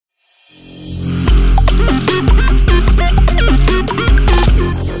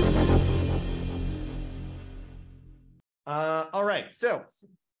So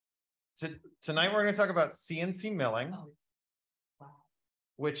tonight we're going to talk about CNC milling,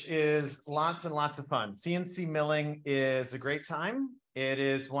 which is lots and lots of fun. CNC milling is a great time. It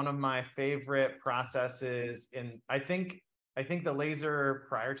is one of my favorite processes. I think the laser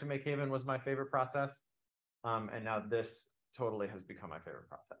prior to MakeHaven was my favorite process. And now this totally has become my favorite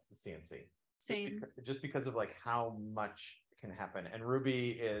process, the CNC. Same. Just because of like how much can happen. And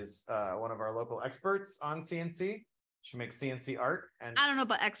Ruby is one of our local experts on CNC. She makes CNC art. And I don't know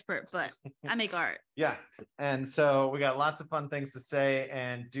about expert, but I make art. Yeah. And so we got lots of fun things to say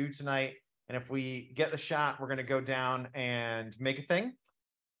and do tonight. And if we get the shot, we're going to go down and make a thing,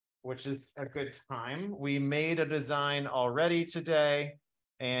 which is a good time. We made a design already today,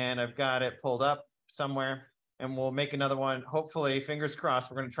 and I've got it pulled up somewhere, and we'll make another one. Hopefully, fingers crossed,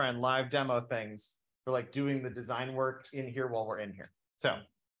 we're going to try and live demo things for like doing the design work in here while we're in here. So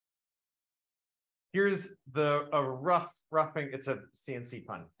here's a roughing, it's a CNC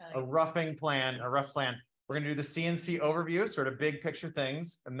pun, a rough plan. We're going to do the CNC overview, sort of big picture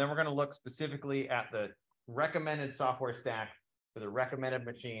things, and then we're going to look specifically at the recommended software stack for the recommended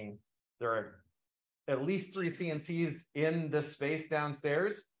machine. There are at least 3 CNCs in this space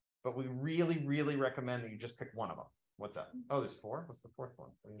downstairs, but we really, really recommend that you just pick one of them. What's that? Oh, there's 4? What's the 4th one?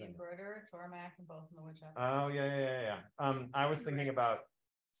 The inverter, Tormac, and both in the woodshop. Oh, yeah. I was thinking about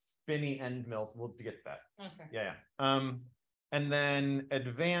spinny end mills. We'll get to that. Okay. Yeah. And then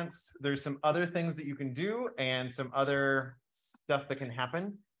advanced, there's some other things that you can do and some other stuff that can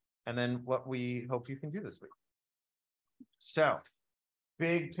happen. And then what we hope you can do this week. So,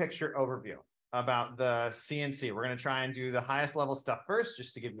 big picture overview about the CNC. We're going to try and do the highest level stuff first,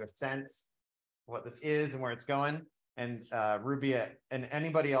 just to give you a sense of what this is and where it's going. And Ruby and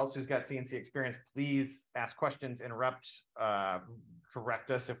anybody else who's got CNC experience, please ask questions, interrupt,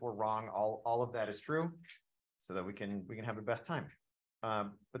 correct us if we're wrong. All of that is true, so that we can have the best time.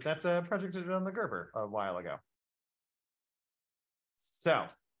 But that's a project I did on the Gerber a while ago. So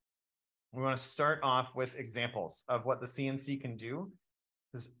we want to start off with examples of what the CNC can do,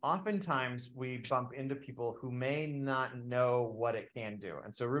 because oftentimes we bump into people who may not know what it can do.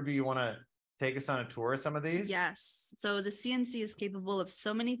 And so Ruby, you want to take us on a tour of some of these? Yes. So the CNC is capable of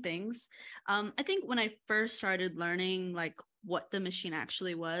so many things. I think when I first started learning like what the machine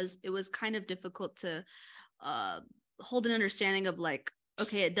actually was, it was kind of difficult to hold an understanding of like,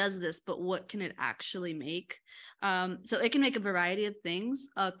 okay, it does this, but what can it actually make? So it can make a variety of things.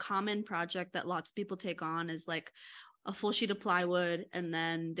 A common project that lots of people take on is like a full sheet of plywood, and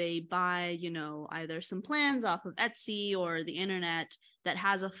then they buy, either some plans off of Etsy or the internet that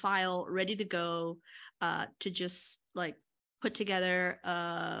has a file ready to go to just like put together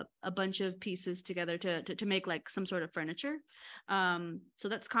a bunch of pieces together to make like some sort of furniture. So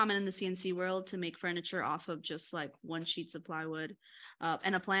that's common in the CNC world, to make furniture off of just like 1 sheet of plywood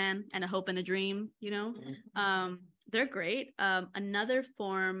and a plan and a hope and a dream, they're great. Another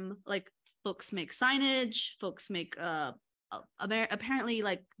form, like folks make signage, folks make apparently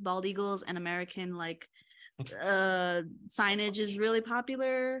like bald eagles and American like signage is really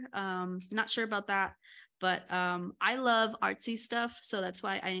popular. Not sure about that, but I love artsy stuff, so that's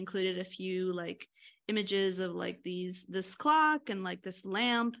why I included a few like images of like this clock and like this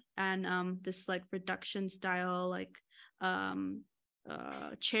lamp and this like reduction style like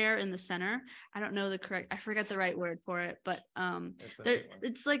chair in the center. I don't know I forget the right word for it, but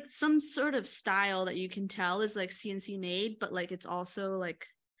it's like some sort of style that you can tell is like CNC made, but like it's also like,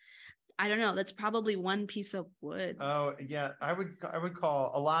 I don't know, that's probably 1 piece of wood. Oh yeah, I would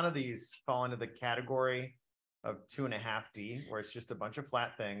call a lot of these fall into the category of 2.5D, where it's just a bunch of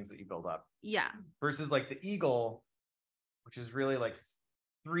flat things that you build up. Yeah. Versus like the Eagle, which is really like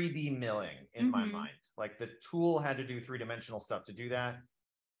 3D milling in my mind. Like the tool had to do 3-dimensional stuff to do that.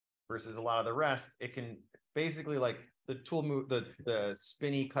 Versus a lot of the rest, it can basically like the tool move, the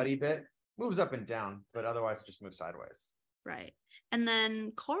spinny cutty bit moves up and down, but otherwise it just moves sideways. Right. And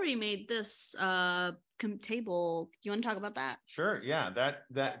then Corey made this table. Do you want to talk about that? Sure. Yeah.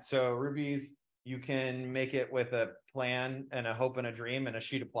 So Ruby's, you can make it with a plan and a hope and a dream and a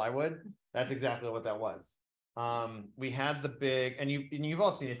sheet of plywood. That's exactly what that was. We had the big, and you've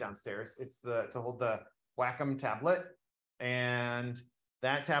all seen it downstairs. It's to hold the Wacom tablet, and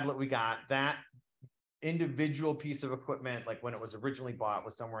that tablet we got, that individual piece of equipment, like when it was originally bought,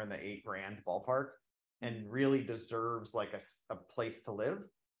 was somewhere in the $8,000 ballpark, and really deserves like a place to live.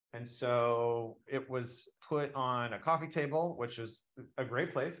 And so it was put on a coffee table, which was a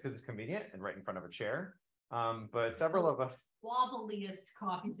great place because it's convenient and right in front of a chair. But several of us... Wobbliest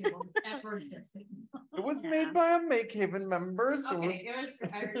coffee table that's ever existed. It was made by a MakeHaven member. So okay,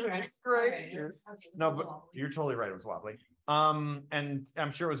 it was great. No, but you're totally right. It was wobbly. And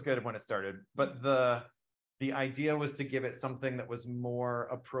I'm sure it was good when it started, but the idea was to give it something that was more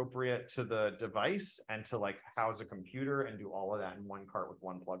appropriate to the device and to like house a computer and do all of that in one cart with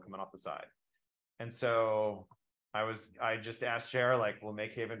one plug coming off the side. And so I just asked Jar, like, will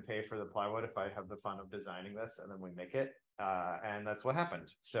MakeHaven pay for the plywood if I have the fun of designing this? And then we make it. And that's what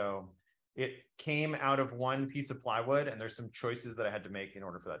happened. So it came out of one piece of plywood, and there's some choices that I had to make in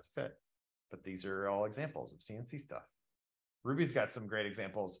order for that to fit. But these are all examples of CNC stuff. Ruby's got some great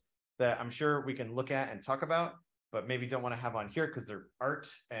examples that I'm sure we can look at and talk about, but maybe don't want to have on here because they're art,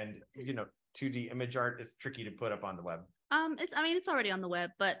 and 2D image art is tricky to put up on the web. It's already on the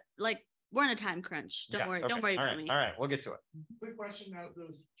web, but like we're in a time crunch. Don't worry. Okay. Don't worry about me. All right, we'll get to it. Quick question about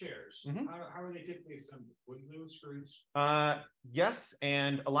those chairs. How are they typically assembled? Wooden glue, screws? Yes,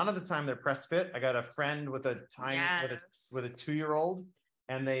 and a lot of the time they're press fit. I got a friend with a tiny with a 2-year-old,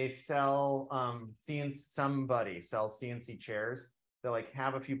 and they sell somebody sells CNC chairs. They like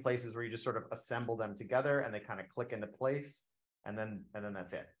have a few places where you just sort of assemble them together and they kind of click into place, and then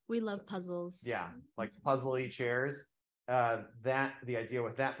that's it. We love puzzles. Yeah, like puzzly chairs. The idea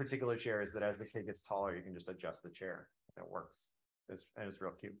with that particular chair is that as the kid gets taller, you can just adjust the chair. It works. It's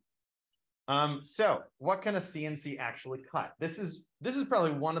real cute. So what can a CNC actually cut? This is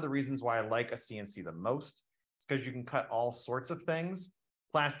probably one of the reasons why I like a CNC the most. It's because you can cut all sorts of things.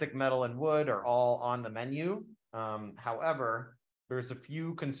 Plastic, metal, and wood are all on the menu. However, there's a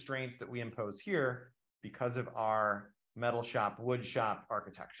few constraints that we impose here because of our metal shop, wood shop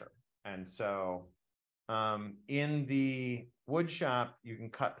architecture. And so in the wood shop, you can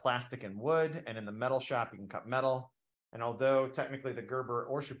cut plastic and wood, and in the metal shop, you can cut metal. And although technically the Gerber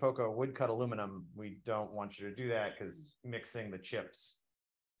or Shapeoko would cut aluminum, we don't want you to do that because mixing the chips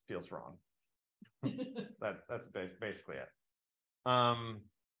feels wrong. That's basically it.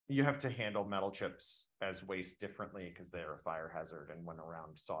 You have to handle metal chips as waste differently because they're a fire hazard, and when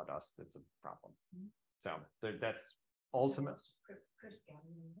around sawdust, it's a problem. So that's ultimate.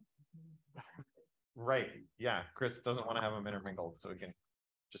 Right. Yeah. Chris doesn't want to have them intermingled, so we can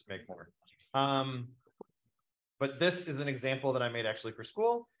just make more. But this is an example that I made actually for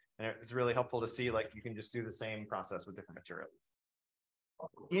school, and it's really helpful to see like you can just do the same process with different materials.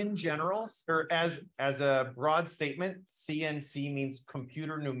 In general, or as a broad statement, CNC means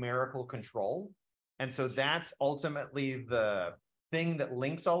computer numerical control. And so that's ultimately the thing that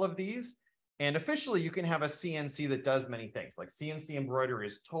links all of these. And officially, you can have a CNC that does many things. Like CNC embroidery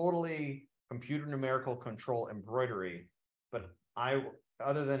is totally computer numerical control embroidery. But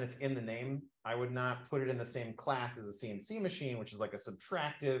other than it's in the name, I would not put it in the same class as a CNC machine, which is like a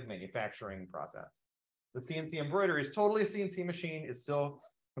subtractive manufacturing process. The CNC embroidery is totally a CNC machine. It's still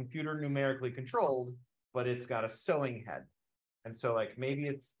computer numerically controlled, but it's got a sewing head. And so like maybe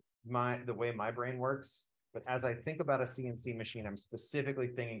it's the way my brain works, but as I think about a CNC machine, I'm specifically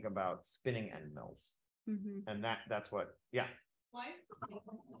thinking about spinning end mills. And that's what, yeah. Why?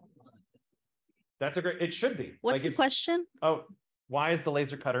 That's it should be. What's the question? Oh, why is the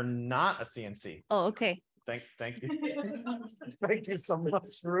laser cutter not a CNC? Oh, okay. Thank you. Thank you so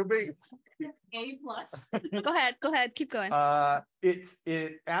much, Ruby. A+. Go ahead, keep going.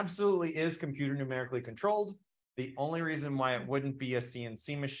 It absolutely is computer numerically controlled. The only reason why it wouldn't be a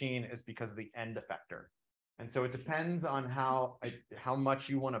CNC machine is because of the end effector. And so it depends on how much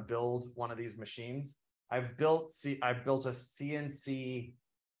you want to build one of these machines. I've built a CNC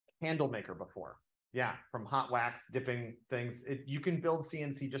candle maker before. Yeah, from hot wax, dipping things. You can build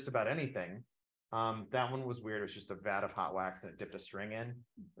CNC just about anything. That one was weird. It was just a vat of hot wax and it dipped a string in.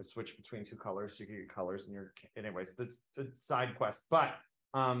 It switched between two colors, so you could get colors in your. Anyways, that's a side quest. But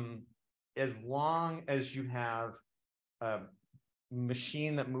as long as you have a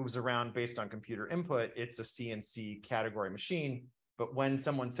machine that moves around based on computer input, it's a CNC category machine. But when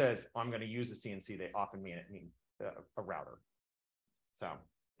someone says, "I'm going to use a CNC," they often mean a router. So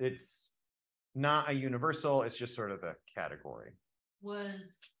it's not a universal. It's just sort of a category.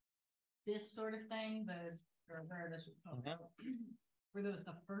 Was this sort of thing were those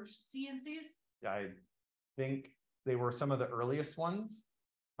the first CNCs? I think they were some of the earliest ones.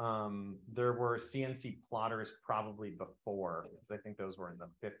 There were CNC plotters probably before, because I think those were in the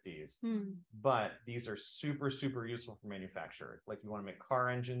 50s. But these are super, super useful for manufacture. Like you want to make car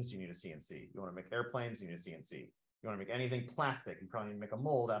engines, you need a CNC. You want to make airplanes, you need a CNC. You want to make anything plastic, you probably need to make a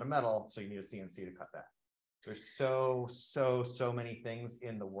mold out of metal, so you need a CNC to cut that. There's so many things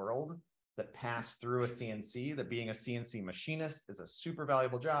in the world that pass through a CNC, that being a CNC machinist is a super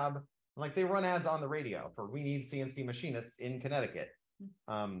valuable job. Like they run ads on the radio for "we need CNC machinists in Connecticut."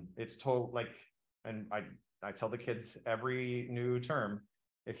 It's total like, and I tell the kids every new term,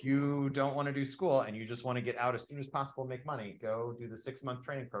 If you don't want to do school and you just want to get out as soon as possible, make money, go do the 6-month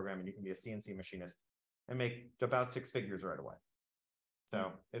training program and you can be a CNC machinist and make about 6 figures right away.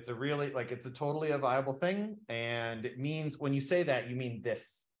 So it's a really, like, it's a totally a viable thing. And it means, when you say that, you mean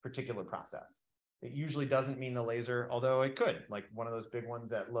this particular process. It usually doesn't mean the laser, although it could, like one of those big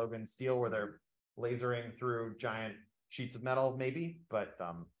ones at Logan Steel where they're lasering through giant sheets of metal, maybe, but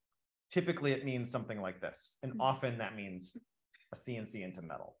typically it means something like this. And often that means a CNC into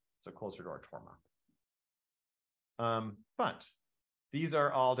metal, so closer to our Tormach. But these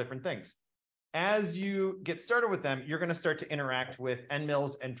are all different things. As you get started with them, you're going to start to interact with end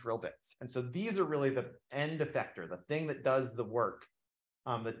mills and drill bits. And so these are really the end effector, the thing that does the work,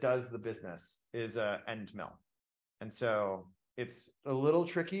 that does the business, is an end mill. And so it's a little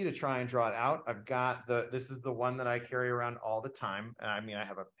tricky to try and draw it out. I've got this is the one that I carry around all the time. And I mean, I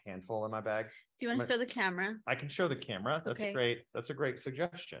have a handful in my bag. Do you want to show the camera? I can show the camera. That's Okay. That's a great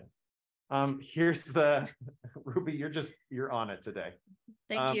suggestion. Here's the Ruby, you're on it today.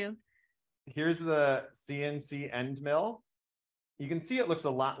 Thank you. Here's the CNC end mill. You can see it looks a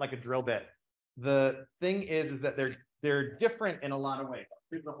lot like a drill bit. The thing is that they're different in a lot of ways.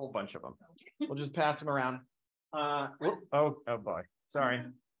 Here's a whole bunch of them. We'll just pass them around. Oh boy, sorry.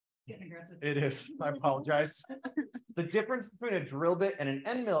 Getting aggressive. It is. I apologize. The difference between a drill bit and an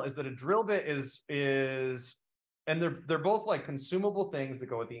end mill is that a drill bit is and they're both like consumable things that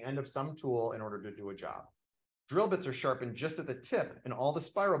go at the end of some tool in order to do a job. Drill bits are sharpened just at the tip, and all the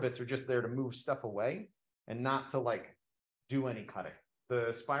spiral bits are just there to move stuff away and not to like do any cutting.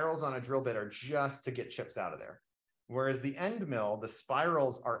 The spirals on a drill bit are just to get chips out of there. Whereas the end mill, the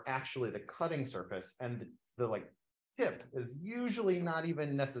spirals are actually the cutting surface, and the like tip is usually not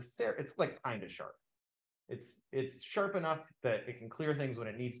even necessary. It's like kind of sharp. It's sharp enough that it can clear things when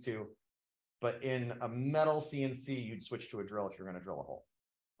it needs to. But in a metal CNC, you'd switch to a drill if you're going to drill a hole.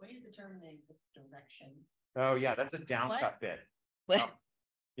 What do you determine the direction? Oh yeah, that's a down cut bit. What? Oh,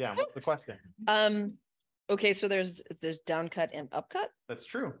 yeah, what's the question? Okay, so there's down cut and up cut. That's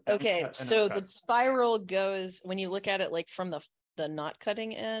true. Okay, Down cut and so up cut. the spiral goes when you look at it like from the not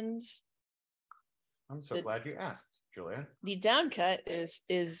cutting end. I'm so the- glad you asked, Julia. The down cut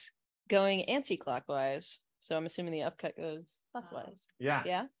is going anti-clockwise. So I'm assuming the up cut goes clockwise. Yeah,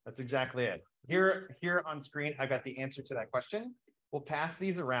 Yeah. that's exactly it. Here on screen, I got the answer to that question. We'll pass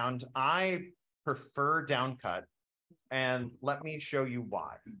these around. I prefer down cut, and let me show you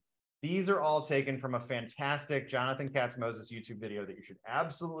why. These are all taken from a fantastic Jonathan Katz-Moses YouTube video that you should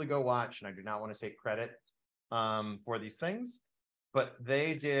absolutely go watch. And I do not want to take credit for these things, but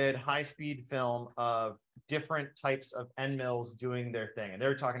they did high-speed film of different types of end mills doing their thing. And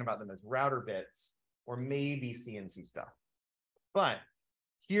they're talking about them as router bits or maybe CNC stuff. But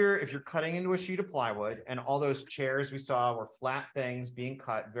here, if you're cutting into a sheet of plywood and all those chairs we saw were flat things being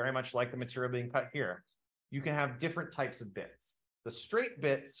cut, very much like the material being cut here, you can have different types of bits. The straight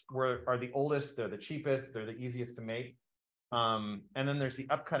bits are the oldest, they're the cheapest, they're the easiest to make. And then there's the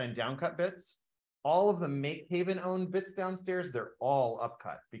upcut and downcut bits. All of the MakeHaven owned bits downstairs, they're all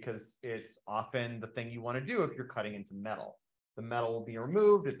upcut because it's often the thing you want to do if you're cutting into metal. The metal will be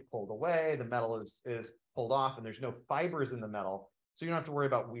removed, it's pulled away, the metal is pulled off, and there's no fibers in the metal, so you don't have to worry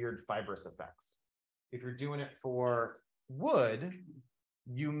about weird fibrous effects. If you're doing it for wood,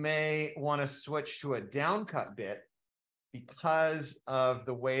 you may want to switch to a downcut bit because of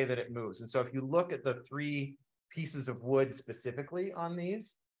the way that it moves. And so if you look at the 3 pieces of wood specifically on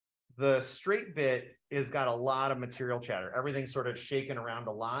these, the straight bit is got a lot of material chatter. Everything's sort of shaking around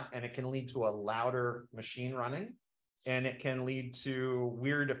a lot, and it can lead to a louder machine running, and it can lead to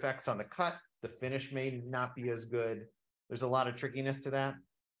weird effects on the cut. The finish may not be as good. There's a lot of trickiness to that.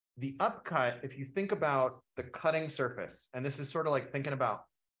 The upcut, if you think about the cutting surface, and this is sort of like thinking about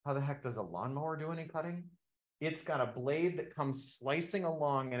how the heck does a lawnmower do any cutting? It's got a blade that comes slicing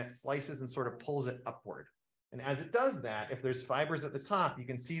along, and it slices and sort of pulls it upward. And as it does that, if there's fibers at the top, you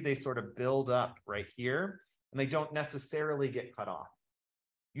can see they sort of build up right here, and they don't necessarily get cut off.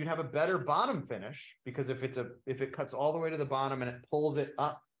 You'd have a better bottom finish because if it cuts all the way to the bottom and it pulls it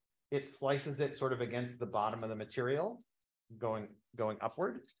up, it slices it sort of against the bottom of the material, going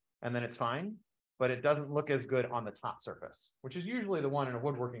upward, and then it's fine. But it doesn't look as good on the top surface, which is usually the one in a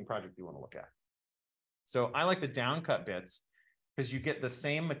woodworking project you want to look at. So I like the downcut bits because you get the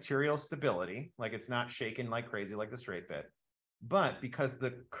same material stability, like it's not shaking like crazy like the straight bit. But because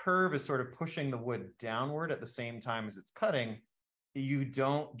the curve is sort of pushing the wood downward at the same time as it's cutting, you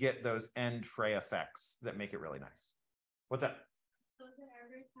don't get those end fray effects that make it really nice. What's that? So is there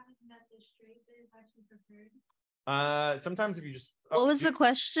ever a time that the straight bit is actually preferred? Sometimes if you just... What was the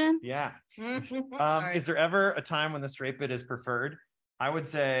question? Yeah. Sorry. Is there ever a time when the straight bit is preferred? I would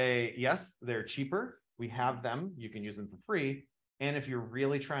say, yes, they're cheaper. We have them. You can use them for free. And if you're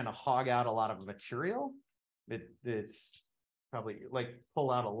really trying to hog out a lot of material, it's probably like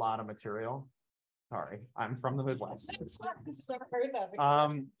pull out a lot of material. Sorry, I'm from the Midwest.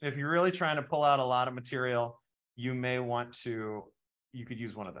 If you're really trying to pull out a lot of material, you may want to, you could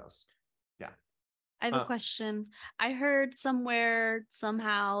use one of those. Yeah. I have a question. I heard somewhere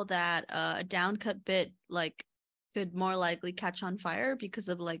somehow that a downcut bit like could more likely catch on fire because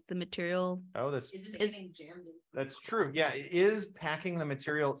of like the material. Oh, that's Isn't it Is- getting jammed in? That's true. Yeah, it is packing the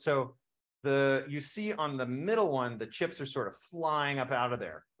material. So you see on the middle one, the chips are sort of flying up out of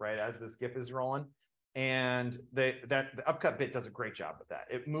there, right? As this GIF is rolling. And the upcut bit does a great job with that.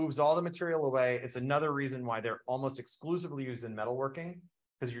 It moves all the material away. It's another reason why they're almost exclusively used in metalworking,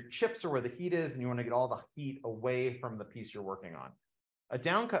 because your chips are where the heat is and you want to get all the heat away from the piece you're working on. A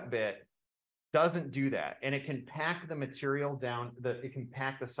downcut bit doesn't do that. And it can pack the material down, it can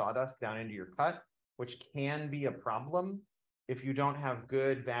pack the sawdust down into your cut, which can be a problem if you don't have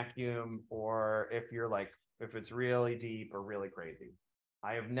good vacuum, or if you're like, if it's really deep or really crazy.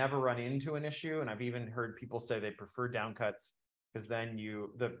 I have never run into an issue, and I've even heard people say they prefer downcuts because then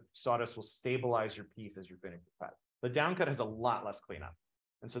the sawdust will stabilize your piece as you're finishing the cut. The downcut has a lot less cleanup.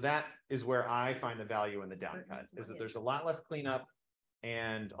 And so that is where I find the value in the downcut, is that there's a lot less cleanup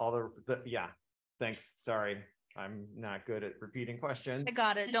and all yeah, thanks. Sorry, I'm not good at repeating questions. I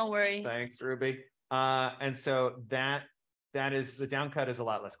got it. Don't worry. Thanks, Ruby. And so that is, the downcut is a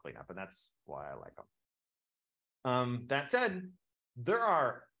lot less cleanup, and that's why I like them. That said, there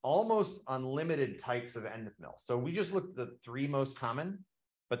are almost unlimited types of end mill. So we just looked at the 3 most common,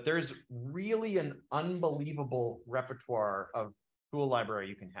 but there's really an unbelievable repertoire of tool library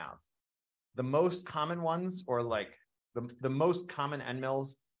you can have. The most common ones, or like the most common end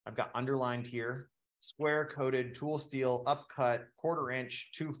mills, I've got underlined here: square coated, tool steel, upcut, 1/4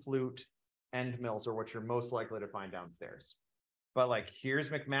 inch, 2 flute end mills are what you're most likely to find downstairs. But like, here's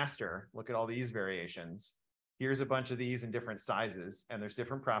McMaster. Look at all these variations. Here's a bunch of these in different sizes, and there's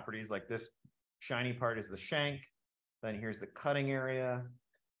different properties. Like this shiny part is the shank. Then here's the cutting area.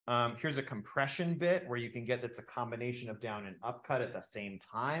 Here's a compression bit where you can get, that's a combination of down and up cut at the same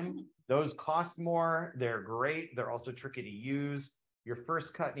time. Those cost more. They're great. They're also tricky to use. Your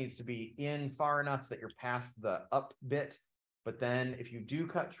first cut needs to be in far enough that you're past the up bit. But then if you do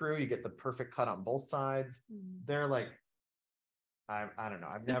cut through, you get the perfect cut on both sides. They're like, I don't know.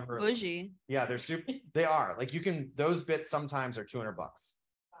 I've never. Bougie. Yeah, they're super. They are like, you can, those bits sometimes are $200.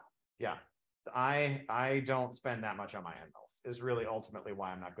 Yeah. I don't spend that much on my end mills, is really ultimately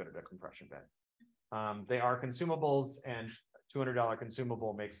why I'm not good at a compression bit. They are consumables, and $200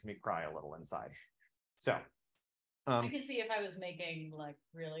 consumable makes me cry a little inside. So I could see if I was making like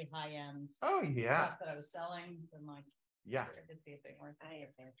really high end oh yeah, stuff that I was selling, then like, yeah, I could see if they weren't.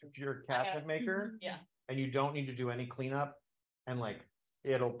 if you're a cabinet maker Yeah. and you don't need to do any cleanup, and like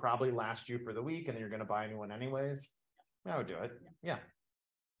it'll probably last you for the week, and then you're going to buy a new one anyways, I would do it. Yeah.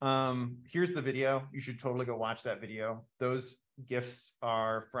 Here's the video. You should totally go watch that video. Those GIFs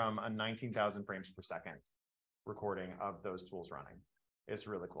are from a 19,000 frames per second recording of those tools running. It's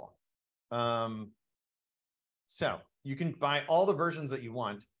really cool. So you can buy all the versions that you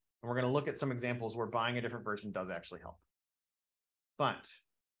want, and we're going to look at some examples where buying a different version does actually help. But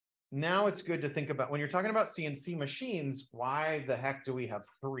now it's good to think about, when you're talking about CNC machines, why the heck do we have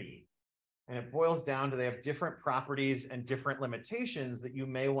 3? And it boils down to, they have different properties and different limitations that you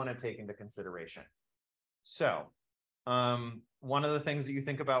may want to take into consideration. So one of the things that you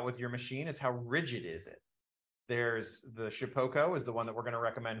think about with your machine is how rigid is it? There's the Shipoko is the one that we're going to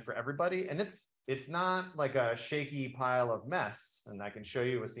recommend for everybody. And it's not like a shaky pile of mess. And I can show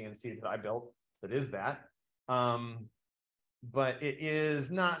you a CNC that I built that is that. But it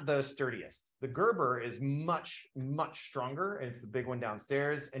is not the sturdiest. The Gerber is much, much stronger. And it's the big one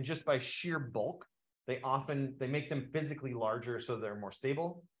downstairs. And just by sheer bulk, they make them physically larger so they're more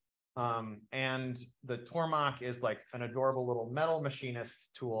stable. And the Tormach is like an adorable little metal machinist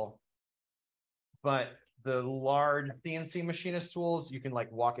tool. But the large CNC machinist tools, you can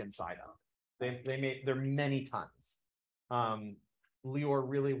like walk inside of. They're many tons. Lior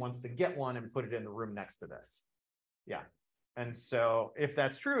really wants to get one and put it in the room next to this. Yeah. And so if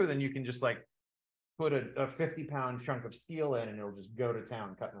that's true, then you can just like put a 50-pound chunk of steel in, and it'll just go to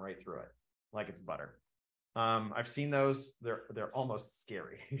town cutting right through it like it's butter. I've seen those. They're almost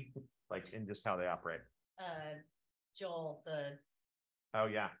scary, like in just how they operate. Joel, Oh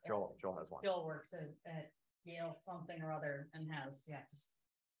yeah, Joel has one. Joel works at Yale something or other and has, just.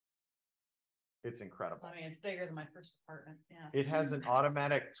 It's incredible. I mean, it's bigger than my first apartment. Yeah. It has an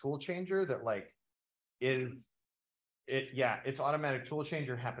automatic tool changer that like is its automatic tool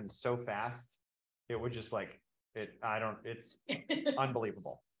changer happens so fast. It would just like it's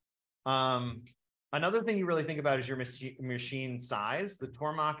unbelievable. Another thing you really think about is your machine size. The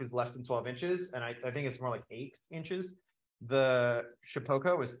Tormach is less than 12 inches, and I think it's more like 8 inches. The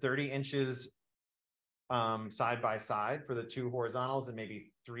Shapeoko is 30 inches side by side for the 2 horizontals and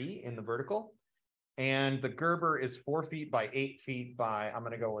maybe 3 in the vertical. And the Gerber is 4 feet by 8 feet by, I'm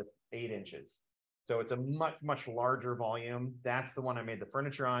going to go with 8 inches. So it's a much, much larger volume. That's the one I made the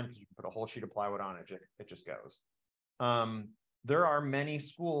furniture on because you can put a whole sheet of plywood on it. It just goes. There are many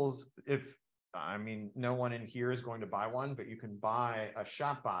schools. No one in here is going to buy one, but you can buy a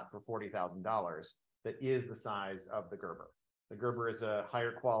shop bot for $40,000 that is the size of the Gerber. The Gerber is a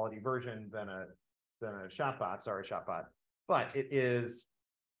higher quality version than a shop bot. Sorry, shop bot, but it is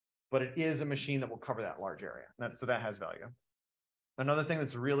a machine that will cover that large area. So that has value. Another thing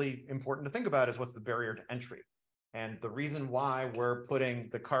that's really important to think about is what's the barrier to entry. And the reason why we're putting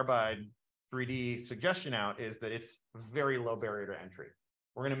the Carbide 3D suggestion out is that it's very low barrier to entry.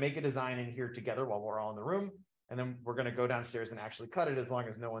 We're going to make a design in here together while we're all in the room, and then we're going to go downstairs and actually cut it as long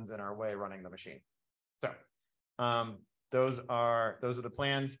as no one's in our way running the machine. So those are the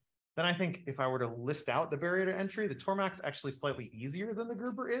plans. Then I think if I were to list out the barrier to entry, the Tormach's actually slightly easier than the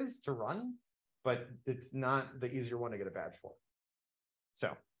Gerber is to run, but it's not the easier one to get a badge for.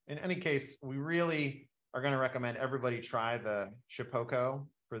 So in any case, we really are going to recommend everybody try the Shapeoko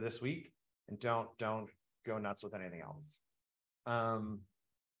for this week, and don't go nuts with anything else. While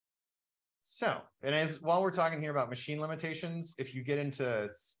we're talking here about machine limitations, if you get into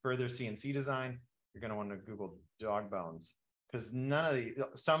further CNC design, you're going to want to Google dog bones, because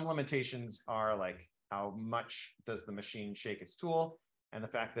some limitations are like how much does the machine shake its tool, and the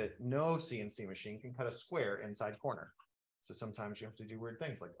fact that no CNC machine can cut a square inside corner. So sometimes you have to do weird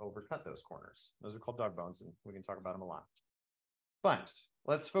things like overcut those corners. Those are called dog bones, and we can talk about them a lot. But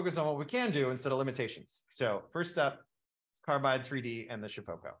let's focus on what we can do instead of limitations. So first up, it's Carbide 3D and the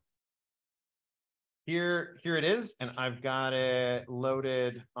Shapeoko. Here it is, and I've got it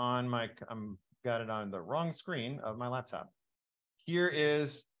loaded on got it on the wrong screen of my laptop. Here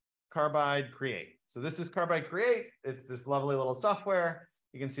is Carbide Create. So this is Carbide Create. It's this lovely little software.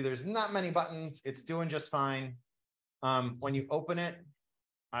 You can see there's not many buttons. It's doing just fine. When you open it,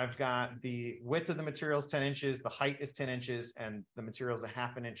 I've got the width of the material is 10 inches, the height is 10 inches, and the material is a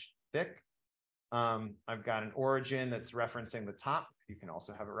 ½ inch thick. I've got an origin that's referencing the top. You can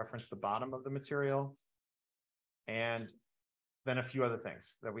also have it reference the bottom of the material. And then a few other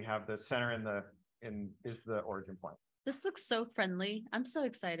things that we have. The center is the origin point. This looks so friendly. I'm so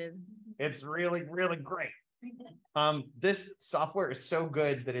excited. It's really, really great. This software is so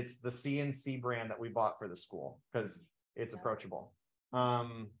good that it's the CNC brand that we bought for the school because it's approachable.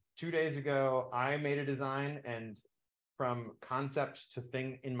 2 days ago, I made a design, and from concept to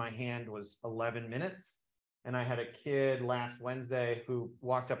thing in my hand was 11 minutes. And I had a kid last Wednesday who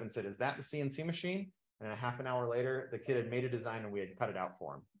walked up and said, "Is that the CNC machine?" And a half an hour later, the kid had made a design and we had cut it out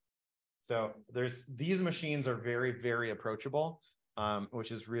for him. So these machines are very, very approachable,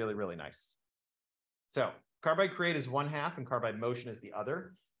 which is really, really nice. So Carbide Create is one half and Carbide Motion is the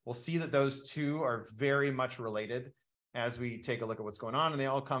other. We'll see that those two are very much related as we take a look at what's going on. And they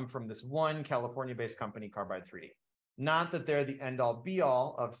all come from this one California-based company, Carbide 3D. Not that they're the end-all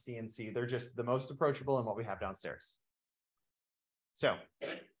be-all of CNC. They're just the most approachable in what we have downstairs. So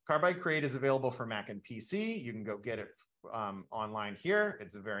Carbide Create is available for Mac and PC. You can go get it online here.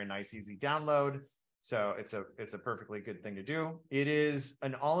 It's a very nice, easy download. So it's a perfectly good thing to do. It is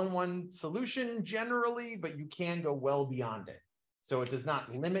an all-in-one solution generally, but you can go well beyond it. So it does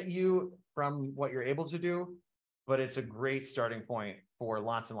not limit you from what you're able to do, but it's a great starting point for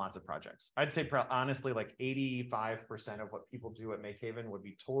lots and lots of projects. I'd say honestly, like 85% of what people do at MakeHaven would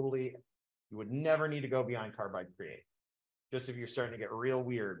be you would never need to go beyond Carbide Create. Just if you're starting to get real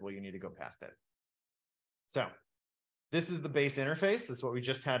weird, well, you need to go past it. So this is the base interface. That's what we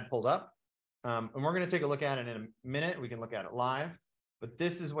just had pulled up. And we're going to take a look at it in a minute. We can look at it live, but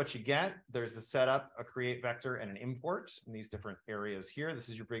this is what you get. There's the setup, a create vector, and an import in these different areas here. This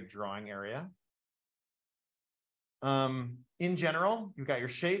is your big drawing area. In general, you've got your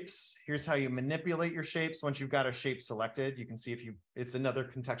shapes. Here's how you manipulate your shapes. Once you've got a shape selected, you can see it's another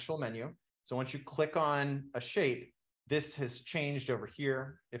contextual menu. So once you click on a shape, this has changed over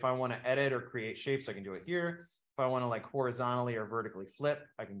here. If I want to edit or create shapes, I can do it here. If I want to like horizontally or vertically flip,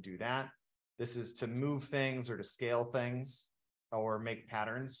 I can do that. This is to move things or to scale things or make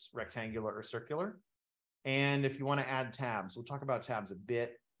patterns, rectangular or circular. And if you want to add tabs, we'll talk about tabs a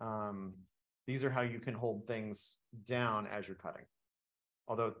bit. These are how you can hold things down as you're cutting.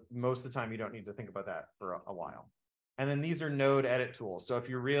 Although most of the time you don't need to think about that for a while. And then these are node edit tools. So if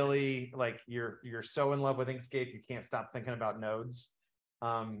you're really like, you're so in love with Inkscape, you can't stop thinking about nodes.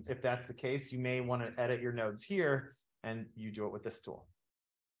 If that's the case, you may want to edit your nodes here, and you do it with this tool.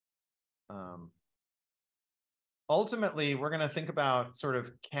 Ultimately, we're going to think about sort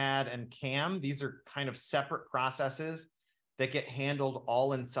of CAD and CAM. These are kind of separate processes that get handled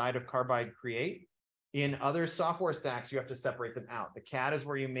all inside of Carbide Create. In other software stacks, you have to separate them out. The CAD is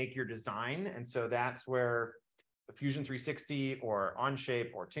where you make your design. And so that's where the Fusion 360 or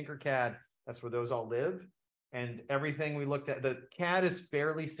Onshape or Tinkercad, that's where those all live. And everything we looked at, the CAD is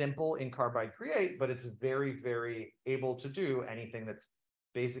fairly simple in Carbide Create, but it's very, very able to do anything that's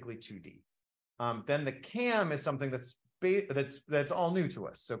basically 2D. Then the CAM is something that's all new to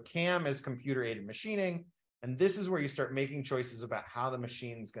us. So CAM is computer aided machining. And this is where you start making choices about how the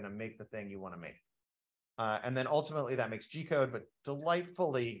machine's going to make the thing you want to make. And then ultimately that makes G-code, but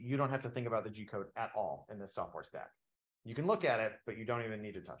delightfully, you don't have to think about the G-code at all in this software stack. You can look at it, but you don't even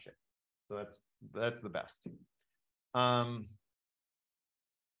need to touch it. So that's the best.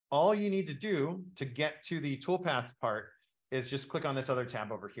 All you need to do to get to the toolpaths part is just click on this other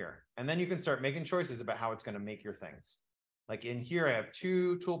tab over here. And then you can start making choices about how it's going to make your things. Like in here, I have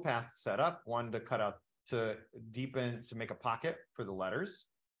two toolpaths set up, one to cut out, to deepen, to make a pocket for the letters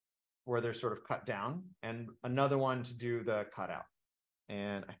where they're sort of cut down, and another one to do the cutout.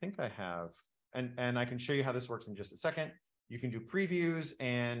 And I think I have, and I can show you how this works in just a second. You can do previews,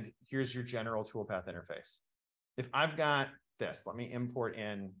 and here's your general toolpath interface. If I've got this, let me import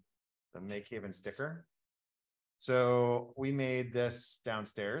in the MakeHaven sticker. So we made this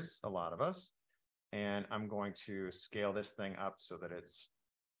downstairs, a lot of us, and I'm going to scale this thing up so that it's,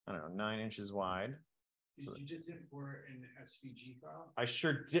 I don't know, 9 inches wide. Did you just import an SVG file? I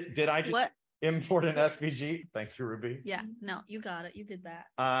sure did. Did I just What? import an SVG? Thank you, Ruby. Yeah, no, you got it. You did that.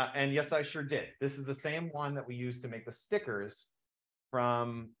 And yes, I sure did. This is the same one that we used to make the stickers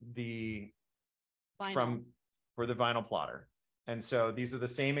from the Vinyl. for the vinyl plotter. And so these are the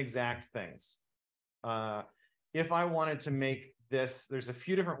same exact things. If I wanted to make this, there's a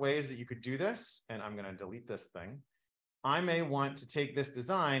few different ways that you could do this, and I'm going to delete this thing. I may want to take this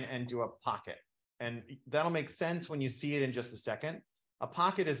design and do a pocket. And that'll make sense when you see it in just a second. A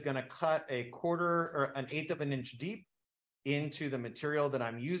pocket is going to cut a 1/4 or 1/8 of an inch deep into the material that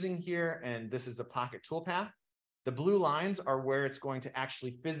I'm using here. And this is a pocket toolpath. The blue lines are where it's going to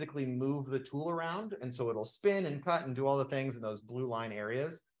actually physically move the tool around. And so it'll spin and cut and do all the things in those blue line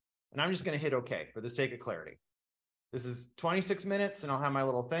areas. And I'm just going to hit OK for the sake of clarity. This is 26 minutes and I'll have my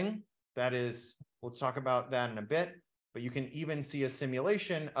little thing. That is, we'll talk about that in a bit. But you can even see a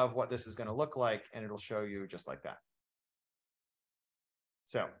simulation of what this is going to look like, and it'll show you just like that.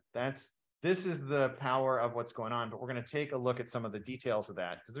 So this is the power of what's going on, but we're going to take a look at some of the details of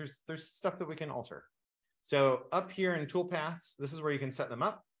that because there's stuff that we can alter. So up here in toolpaths, this is where you can set them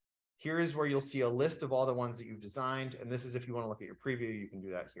up. Here is where you'll see a list of all the ones that you've designed, and this is if you want to look at your preview, you can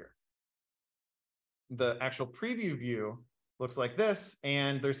do that here. The actual preview view looks like this,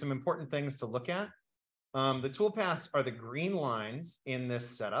 and there's some important things to look at. The toolpaths are the green lines in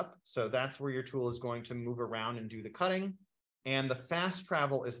this setup. So that's where your tool is going to move around and do the cutting. And the fast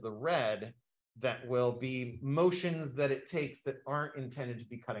travel is the red that will be motions that it takes that aren't intended to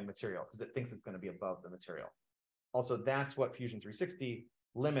be cutting material because it thinks it's going to be above the material. Also, that's what Fusion 360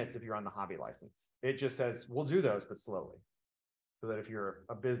 limits if you're on the hobby license. It just says, we'll do those, but slowly. So that if you're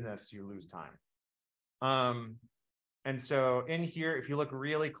a business, you lose time. And so in here, if you look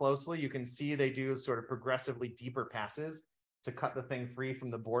really closely, you can see they do sort of progressively deeper passes to cut the thing free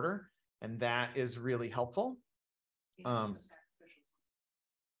from the border. And that is really helpful. Do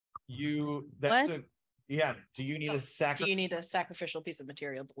you need a Do you need a sacrificial piece of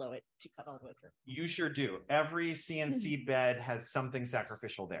material below it to cut all the way through? You sure do. Every CNC bed has something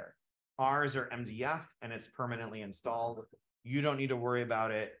sacrificial there. Ours are MDF and it's permanently installed. You don't need to worry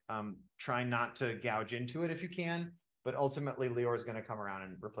about it. Try not to gouge into it if you can. But ultimately, Lior is going to come around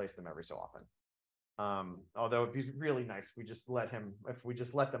and replace them every so often. Although it'd be really nice if we just let them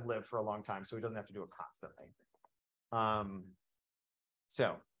live for a long time so he doesn't have to do it constantly.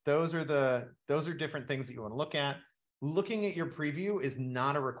 So those are different things that you want to look at. Looking at your preview is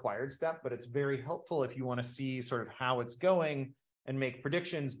not a required step, but it's very helpful if you want to see sort of how it's going and make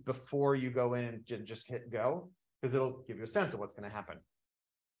predictions before you go in and just hit go, because it'll give you a sense of what's going to happen.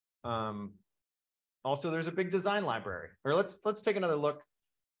 Also, there's a big design library. Or let's take another look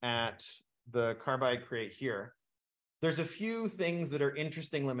at the Carbide Create here. There's a few things that are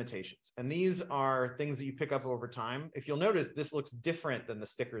interesting limitations, and these are things that you pick up over time. If you'll notice, this looks different than the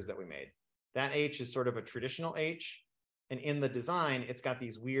stickers that we made. That H is sort of a traditional H, And in the design, it's got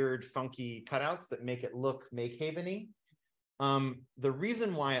these weird, funky cutouts that make it look MakeHaven-y. The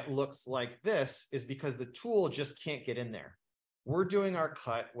reason why it looks like this is because the tool just can't get in there. We're doing our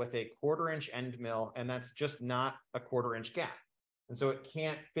cut with a 1/4-inch end mill, and that's just not a 1/4-inch gap. And so it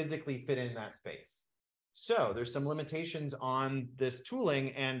can't physically fit in that space. So there's some limitations on this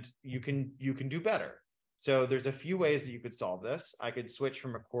tooling, and you can do better. So there's a few ways that you could solve this. I could switch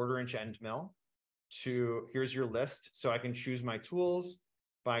from a 1/4-inch end mill to, here's your list. So I can choose my tools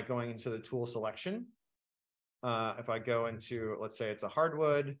by going into the tool selection. If I go into, let's say it's a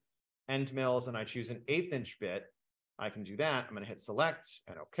hardwood end mills, and I choose an 1/8-inch bit, I can do that. I'm going to hit select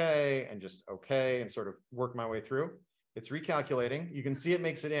and okay, and just okay, and sort of work my way through. It's recalculating. You can see it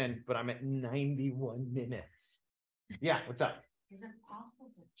makes it in, but I'm at 91 minutes. Yeah, what's up? Is it possible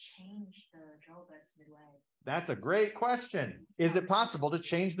to change the drill bits midway? That's a great question. Is it possible to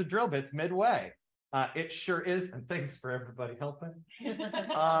change the drill bits midway? It sure is, and thanks for everybody helping.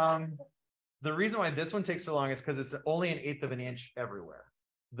 The reason why this one takes so long is because it's only 1/8 of an inch everywhere.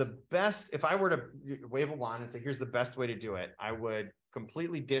 The best, if I were to wave a wand and say, here's the best way to do it, I would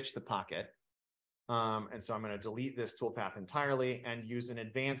completely ditch the pocket. And so I'm going to delete this toolpath entirely and use an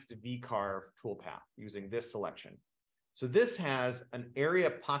advanced V-carve toolpath using this selection. So this has an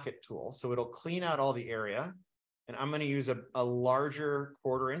area pocket tool, so it'll clean out all the area. And I'm going to use a larger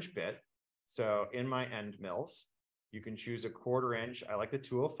 1/4-inch bit. So in my end mills, you can choose a 1/4-inch. I like the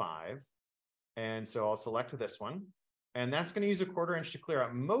 205. And so I'll select this one. And that's going to use a 1/4-inch to clear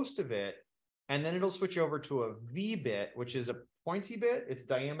out most of it. And then it'll switch over to a V bit, which is a pointy bit. Its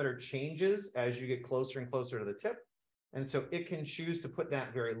diameter changes as you get closer and closer to the tip. And so it can choose to put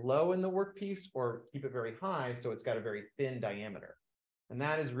that very low in the workpiece or keep it very high, so it's got a very thin diameter. And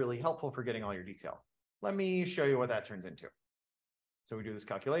that is really helpful for getting all your detail. Let me show you what that turns into. So we do this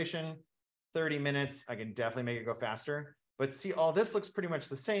calculation, 30 minutes. I can definitely make it go faster. But see, all this looks pretty much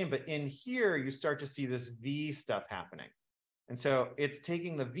the same, but in here, you start to see this V stuff happening. And so it's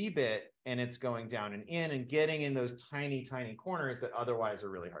taking the V bit and it's going down and in and getting in those tiny, tiny corners that otherwise are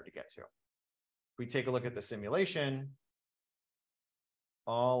really hard to get to. If we take a look at the simulation,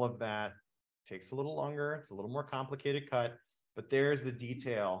 all of that takes a little longer. It's a little more complicated cut, but there's the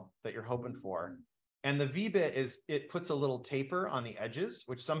detail that you're hoping for. And the V bit it puts a little taper on the edges,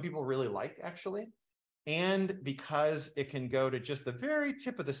 which some people really like actually. And because it can go to just the very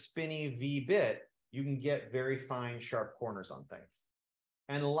tip of the spinny V bit, you can get very fine, sharp corners on things.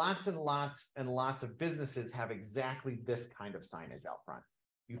 And lots and lots and lots of businesses have exactly this kind of signage out front.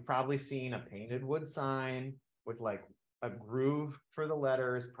 You've probably seen a painted wood sign with like a groove for the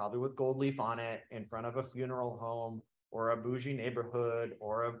letters, probably with gold leaf on it in front of a funeral home or a bougie neighborhood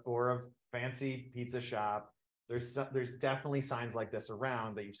or a fancy pizza shop. There's definitely signs like this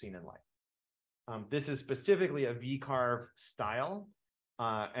around that you've seen in life. This is specifically a V-carve style.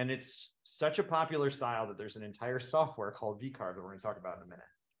 And it's such a popular style that there's an entire software called V-carve that we're going to talk about in a minute.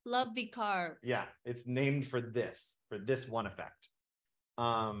 Love V-carve. Yeah, it's named for this one effect.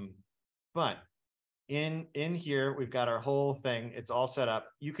 But in here, we've got our whole thing. It's all set up.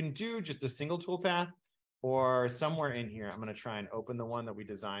 You can do just a single toolpath or somewhere in here. I'm going to try and open the one that we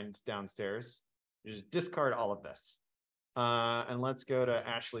designed downstairs. You just discard all of this. And let's go to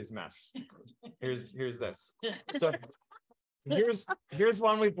Ashley's mess. Here's this. So here's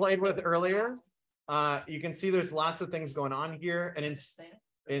one we played with earlier. You can see there's lots of things going on here, and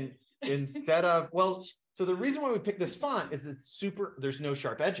instead of, well, so the reason why we picked this font is there's no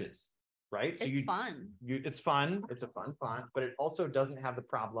sharp edges, right? So it's fun. It's fun. It's a fun font, but it also doesn't have the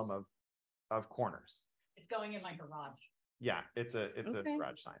problem of corners. It's going in my garage. Yeah, it's a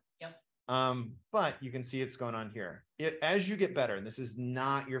garage sign. Yep. But you can see it's going on here. As you get better, and this is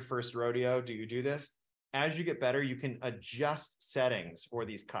not your first rodeo, do you do this? As you get better, you can adjust settings for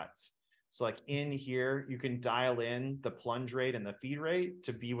these cuts. So like in here, you can dial in the plunge rate and the feed rate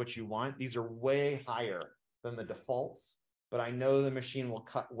to be what you want. These are way higher than the defaults, but I know the machine will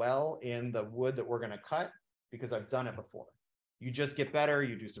cut well in the wood that we're going to cut because I've done it before. You just get better,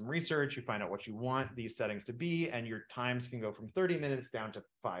 you do some research, you find out what you want these settings to be, and your times can go from 30 minutes down to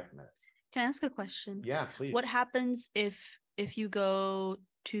 5 minutes. Can I ask a question? Yeah, please. What happens if you go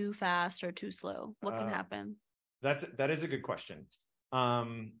too fast or too slow? What can happen? That is a good question.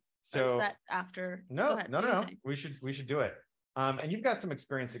 So or is that after? No. We should do it. And you've got some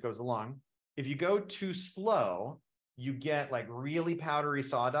experience that goes along. If you go too slow, you get like really powdery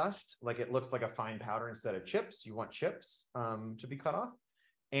sawdust. Like it looks like a fine powder instead of chips. You want chips to be cut off.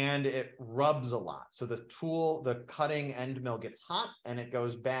 And it rubs a lot. So the cutting end mill gets hot and it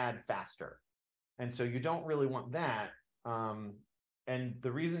goes bad faster. And so you don't really want that. And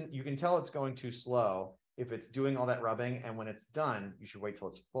the reason you can tell it's going too slow if it's doing all that rubbing, and when it's done, you should wait till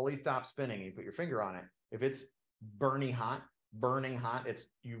it's fully stopped spinning and you put your finger on it. If it's burning hot,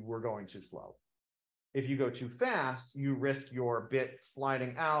 you were going too slow. If you go too fast, you risk your bit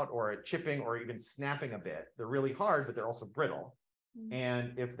sliding out or it chipping or even snapping a bit. They're really hard, but they're also brittle.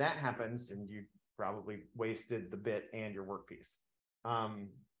 And if that happens, and you probably wasted the bit and your workpiece.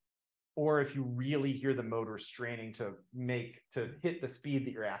 Or if you really hear the motor straining to hit the speed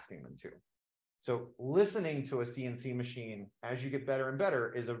that you're asking them to. So listening to a CNC machine as you get better and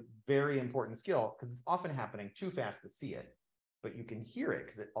better is a very important skill, because it's often happening too fast to see it, but you can hear it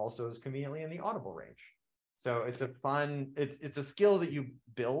because it also is conveniently in the audible range. So it's a skill that you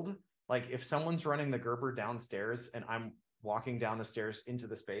build. Like if someone's running the Gerber downstairs and I'm walking down the stairs into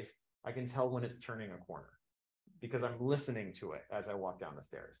the space, I can tell when it's turning a corner because I'm listening to it as I walk down the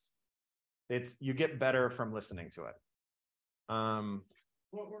stairs. You get better from listening to it.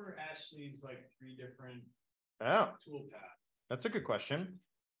 What were Ashley's like 3 different tool paths? That's a good question.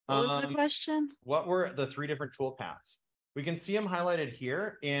 What was the question? What were the 3 different tool paths? We can see them highlighted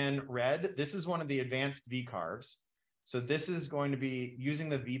here in red. This is one of the advanced V carves. So this is going to be using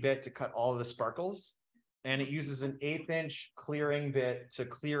the V bit to cut all of the sparkles. And it uses an 1/8 inch clearing bit to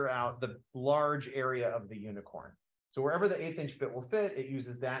clear out the large area of the unicorn. So wherever the 1/8 inch bit will fit, it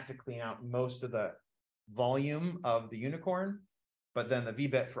uses that to clean out most of the volume of the unicorn, but then the V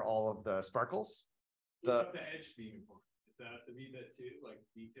bit for all of the sparkles. The edge of the unicorn, is that the V bit too, like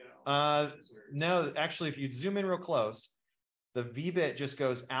detail? No, actually, if you zoom in real close, the V bit just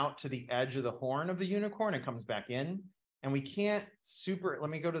goes out to the edge of the horn of the unicorn and comes back in. And we can't let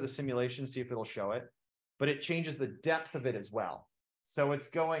me go to the simulation, see if it'll show it, but it changes the depth of it as well. So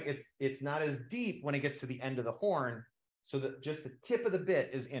it's not as deep when it gets to the end of the horn, so that just the tip of the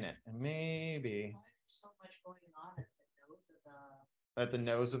bit is in it. And maybe Why is there so much going on at the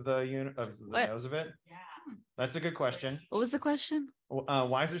nose of it. Yeah. That's a good question. What was the question?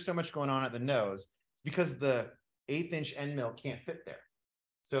 Why is there so much going on at the nose? It's because the 1/8 inch end mill can't fit there.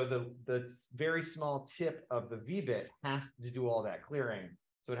 So the very small tip of the V bit has to do all that clearing.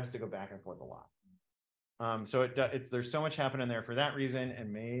 So it has to go back and forth a lot. So there's so much happening there for that reason.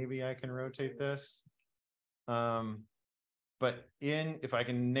 And maybe I can rotate this. But if I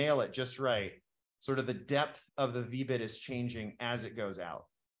can nail it just right, sort of the depth of the V bit is changing as it goes out.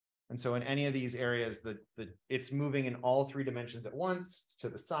 And so in any of these areas, it's moving in all 3 dimensions at once, to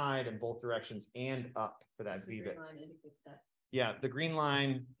the side in both directions and up for that V bit. Yeah, the green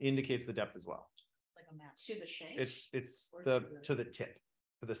line indicates the depth as well. Like a map. To the shape? It's to the tip,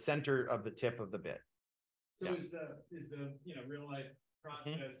 to the center of the tip of the bit. So Yeah. is the real life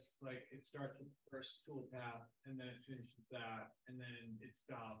process like it starts with the first tool path and then it finishes that and then it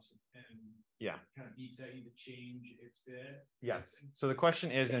stops and kind of beeps at you to change its bit? Yes. So the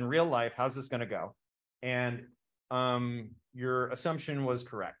question is, in real life, how's this going to go? And your assumption was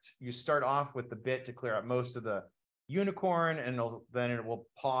correct. You start off with the bit to clear out most of the unicorn, and then it will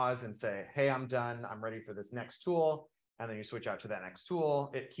pause and say, hey, I'm done. I'm ready for this next tool. And then you switch out to that next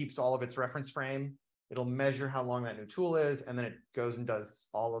tool. It keeps all of its reference frame. It'll measure how long that new tool is, and then it goes and does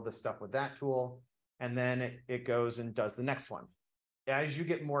all of the stuff with that tool. And then it goes and does the next one. As you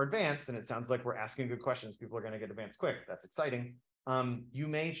get more advanced, and it sounds like we're asking good questions, people are going to get advanced quick. That's exciting. You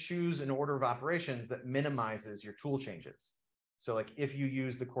may choose an order of operations that minimizes your tool changes. So like if you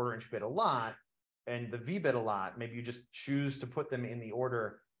use the 1/4 inch bit a lot and the V bit a lot, maybe you just choose to put them in the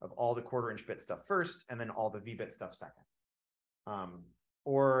order of all the 1/4 inch bit stuff first, and then all the V bit stuff second.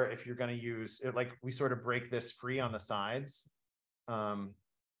 Or if you're going to use it, like we sort of break this free on the sides,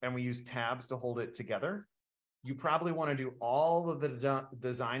 and we use tabs to hold it together. You probably want to do all of the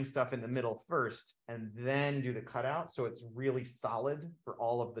design stuff in the middle first, and then do the cutout. So it's really solid for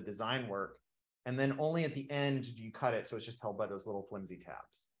all of the design work. And then only at the end do you cut it. So it's just held by those little flimsy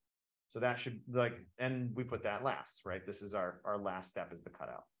tabs. So that should and we put that last, right? This is our last step, is the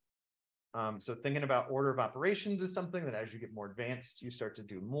cutout. So thinking about order of operations is something that as you get more advanced, you start to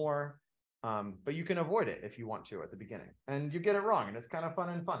do more, but you can avoid it if you want to at the beginning, and you get it wrong, and it's kind of fun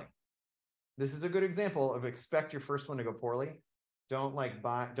and funny. This is a good example of expect your first one to go poorly. Don't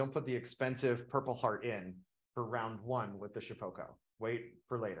put the expensive purple heart in for round 1 with the Shipoko. Wait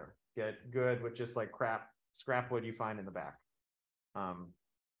for later. Get good with just like scrap wood you find in the back. And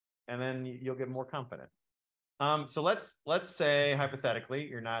then you'll get more confident. So let's say hypothetically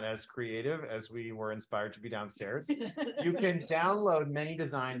you're not as creative as we were inspired to be downstairs. You can download many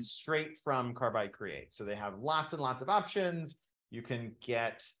designs straight from Carbide Create. So they have lots and lots of options. You can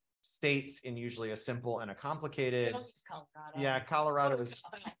get states in usually a simple and a complicated. Colorado. Yeah, Colorado is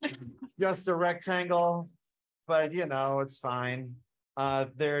just a rectangle, but it's fine.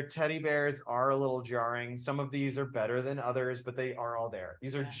 Their teddy bears are a little jarring. Some of these are better than others, but they are all there.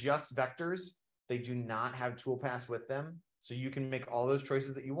 These are just vectors. They do not have toolpaths with them. So you can make all those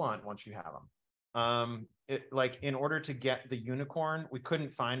choices that you want once you have them. Like in order to get the unicorn, we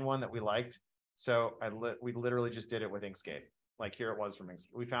couldn't find one that we liked. So we literally just did it with Inkscape. Like here it was from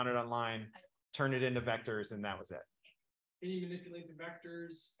Inkscape. We found it online, turned it into vectors, and that was it. Can you manipulate the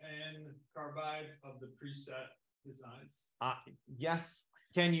vectors and carbide of the preset designs? Yes.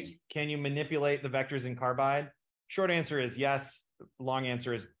 Can you manipulate the vectors in carbide? Short answer is yes. Long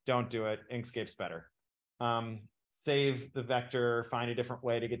answer is don't do it. Inkscape's better. Save the vector, find a different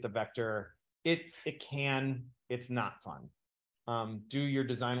way to get the vector. It's not fun. Do your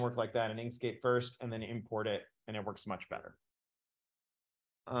design work like that in Inkscape first and then import it, and it works much better.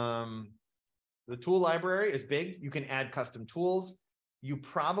 The tool library is big. You can add custom tools. You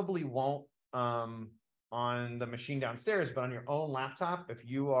probably won't on the machine downstairs, but on your own laptop, if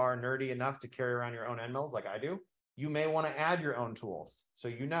you are nerdy enough to carry around your own end mills like I do, you may want to add your own tools. So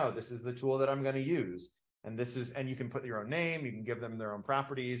you know this is the tool that I'm going to use. And you can put your own name, you can give them their own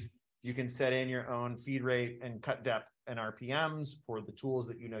properties, you can set in your own feed rate and cut depth and RPMs for the tools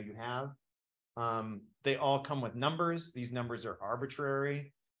that you know you have. They all come with numbers. These numbers are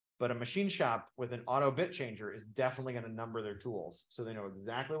arbitrary, but a machine shop with an auto bit changer is definitely going to number their tools. So they know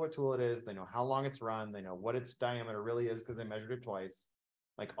exactly what tool it is. They know how long it's run. They know what its diameter really is because they measured it twice.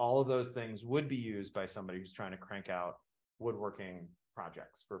 Like all of those things would be used by somebody who's trying to crank out woodworking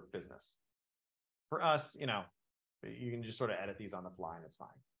projects for business. For us, you can just sort of edit these on the fly and it's fine.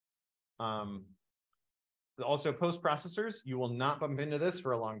 Also, post processors, you will not bump into this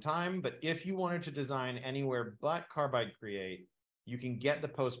for a long time, but if you wanted to design anywhere but Carbide Create, you can get the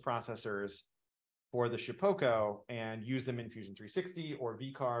post processors for the Shipoko and use them in Fusion 360 or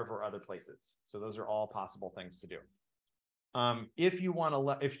VCarve or other places. So those are all possible things to do. If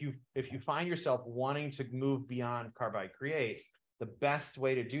you find yourself wanting to move beyond Carbide Create, the best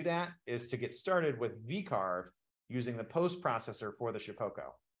way to do that is to get started with VCarve using the post processor for the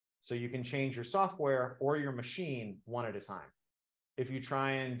Shipoko. So you can change your software or your machine one at a time. If you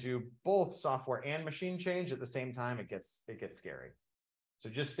try and do both software and machine change at the same time, it gets scary. So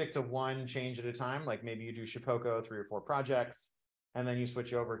just stick to one change at a time. Like maybe you do Shipoko 3 or 4 projects, and then you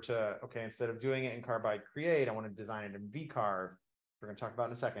switch over to, okay, instead of doing it in Carbide Create, I want to design it in VCarve. We're going to talk about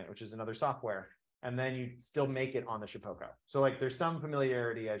in a second, which is another software. And then you still make it on the Shipoko. So like there's some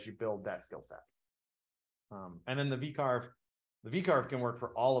familiarity as you build that skill set. And then the VCarve can work for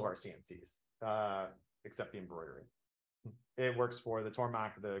all of our CNCs, except the embroidery. It works for the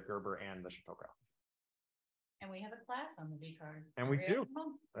Tormach, the Gerber, and the Shipoko. And we have a class on the V-card. And we do.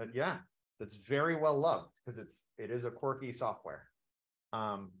 Yeah, that's very well loved because it is a quirky software,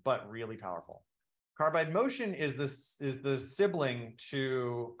 but really powerful. Carbide Motion is the sibling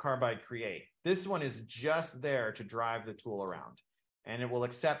to Carbide Create. This one is just there to drive the tool around, and it will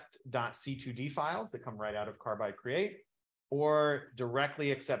accept .c2d files that come right out of Carbide Create, or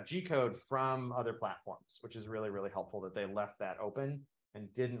directly accept G-code from other platforms, which is really, really helpful that they left that open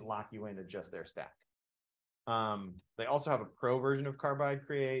and didn't lock you into just their stack. They also have a pro version of Carbide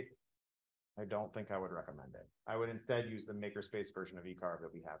Create. I don't think I would recommend it. I would instead use the makerspace version of eCarve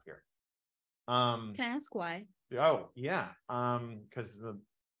that we have here. Can I ask why? Oh, yeah. Because the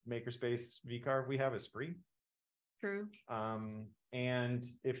makerspace vCarve we have is free. True. And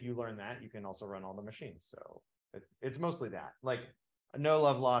if you learn that, you can also run all the machines. So it's mostly that. Like, no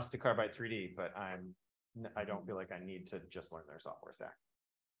love lost to Carbide 3D, but I don't feel like I need to just learn their software stack.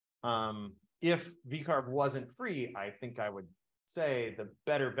 If vCarve wasn't free, I think I would say the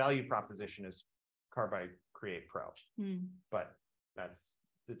better value proposition is Carbide Create Pro. But that's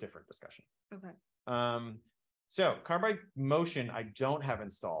a different discussion. Okay. So Carbide Motion I don't have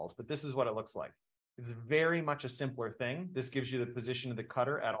installed, but this is what it looks like. It's very much a simpler thing. This gives you the position of the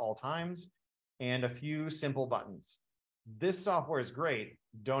cutter at all times and a few simple buttons. This software is great.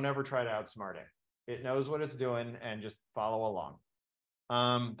 Don't ever try to outsmart it. It knows what it's doing and just follow along.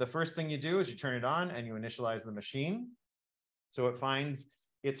 The first thing you do is you turn it on and you initialize the machine. So it finds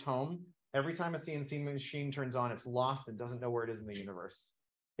its home. Every time a CNC machine turns on, it's lost and doesn't know where it is in the universe.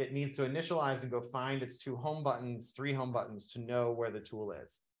 It needs to initialize and go find its 2 home buttons, 3 home buttons to know where the tool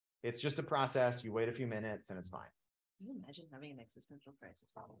is. It's just a process. You wait a few minutes and it's fine. Can you imagine having an existential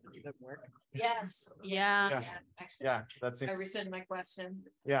crisis on good work? Yes. Yeah. Yeah. Actually, Yeah, that's I rescind my question.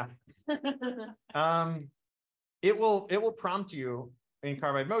 Yeah. It will prompt you in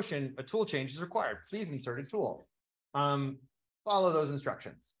Carbide Motion, a tool change is required. Please insert a tool. Follow those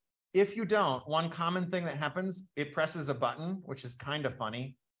instructions. If you don't, one common thing that happens, it presses a button, which is kind of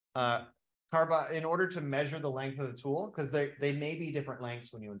funny. in order to measure the length of the tool, because they may be different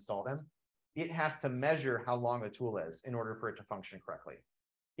lengths when you install them, it has to measure how long the tool is in order for it to function correctly.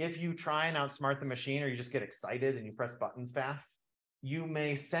 If you try and outsmart the machine, or you just get excited and you press buttons fast, you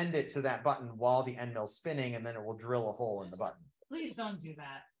may send it to that button while the end mill's spinning, and then it will drill a hole in the button. Please don't do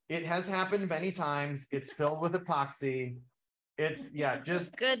that. It has happened many times. It's filled with epoxy. It's, yeah,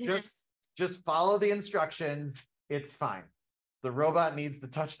 just follow the instructions. It's fine. The robot needs to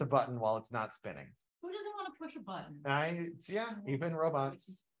touch the button while it's not spinning. Who doesn't want to push a button? Yeah, even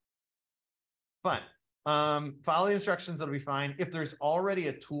robots. But follow the instructions, it'll be fine. If there's already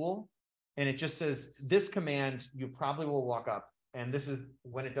a tool and it just says this command, you probably will walk up, and this is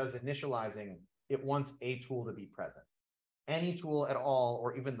when it does initializing, it wants a tool to be present. Any tool at all,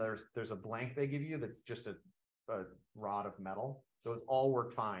 or even there's a blank they give you that's just a rod of metal. Those all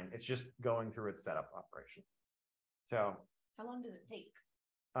work fine. It's just going through its setup operation. So how long does it take?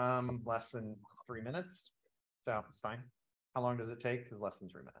 Less than 3 minutes. So it's fine. How long does it take? Is less than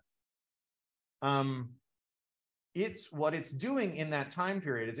 3 minutes. It's what it's doing in that time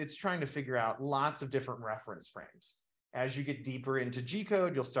period is it's trying to figure out lots of different reference frames. As you get deeper into G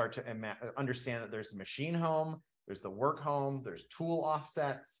code, you'll start to understand that there's a machine home, there's the work home, there's tool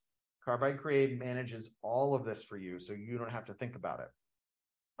offsets. Carbide Create manages all of this for you, so you don't have to think about it.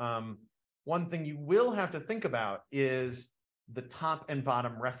 One thing you will have to think about is the top and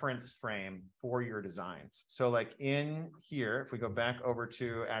bottom reference frame for your designs. So like in here, if we go back over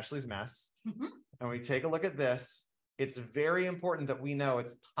to Ashley's mess, and we take a look at this, it's very important that we know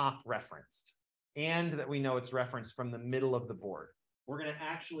it's top referenced and that we know it's referenced from the middle of the board. We're going to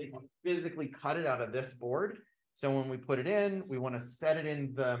actually physically cut it out of this board. So when we put it in, we want to set it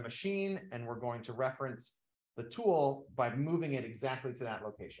in the machine, and we're going to reference the tool by moving it exactly to that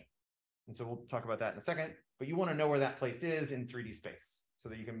location. And so we'll talk about that in a second, but you want to know where that place is in 3D space so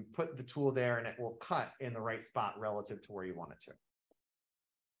that you can put the tool there and it will cut in the right spot relative to where you want it to.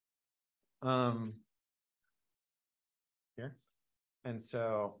 Here. And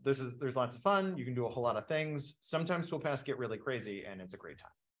so there's lots of fun. You can do a whole lot of things. Sometimes toolpaths get really crazy, and it's a great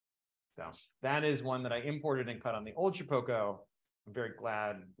time. So that is one that I imported and cut on the old Shapeoko. I'm very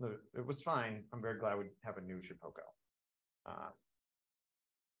glad it was fine. I'm very glad we have a new Shapeoko.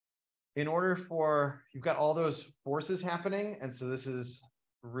 In order for, you've got all those forces happening. And so this is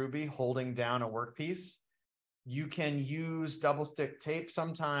Ruby holding down a workpiece. You can use double stick tape.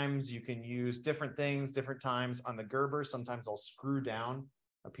 Sometimes you can use different things, different times on the Gerber. Sometimes I'll screw down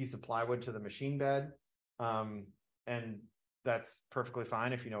a piece of plywood to the machine bed. And that's perfectly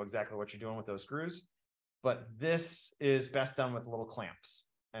fine if you know exactly what you're doing with those screws. But this is best done with little clamps.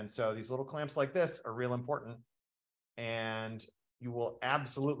 And so these little clamps like this are real important. And you will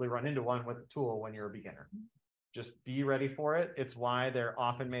absolutely run into one with a tool when you're a beginner. Just be ready for it. It's why they're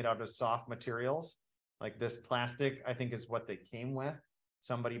often made out of soft materials. Like this plastic, I think, is what they came with.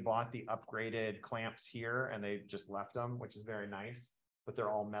 Somebody bought the upgraded clamps here and they just left them, which is very nice, but they're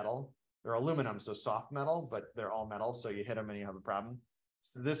all metal. They're aluminum, so soft metal, but they're all metal, so you hit them and you have a problem.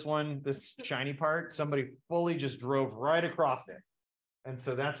 So this one, this shiny part, somebody fully just drove right across it. And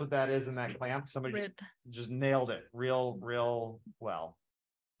so that's what that is in that clamp. Somebody just nailed it real well.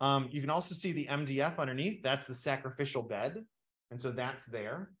 You can also see the MDF underneath. That's the sacrificial bed. And so that's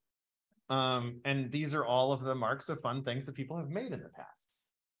there. And these are all of the marks of fun things that people have made in the past.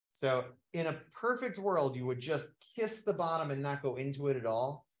 So in a perfect world, you would just kiss the bottom and not go into it at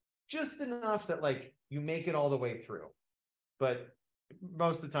all. Just enough that like you make it all the way through. But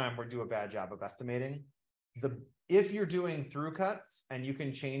most of the time we do a bad job of estimating. If you're doing through cuts and you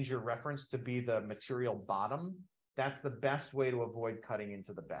can change your reference to be the material bottom, that's the best way to avoid cutting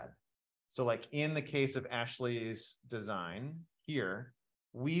into the bed. So like in the case of Ashley's design here,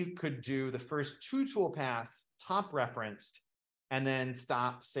 we could do the first 2 tool paths top referenced and then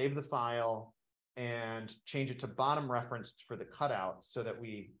stop, save the file, and change it to bottom referenced for the cutout so that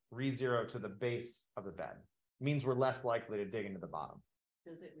we re-zero to the base of the bed. It means we're less likely to dig into the bottom.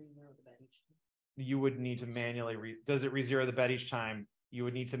 Does it re-zero the bed each time? You would need to manually, does it re-zero the bed each time? You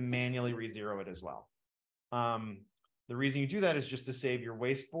would need to manually re-zero it as well. The reason you do that is just to save your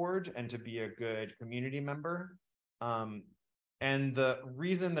wasteboard and to be a good community member. And the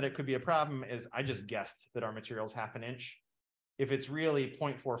reason that it could be a problem is I just guessed that our material is 1/2 inch. If it's really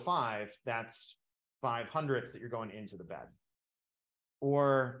 0.45, that's 5/100ths that you're going into the bed.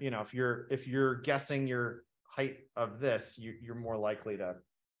 Or, you know, if you're guessing your height of this, you're more likely to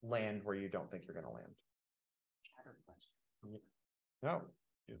land where you don't think you're going to land. No.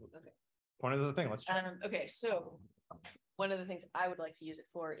 Okay. Point of the thing. Let's. Okay, so one of the things I would like to use it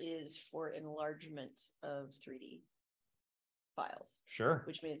for is for enlargement of 3D. files, Sure.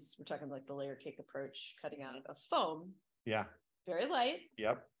 which means we're talking like the layer cake approach, cutting out of foam, Yeah. very light,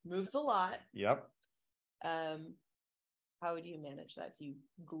 Yep. moves a lot. Yep. How would you manage that? Do you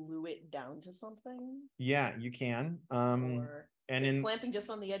glue it down to something? Yeah, you can. Or And is clamping just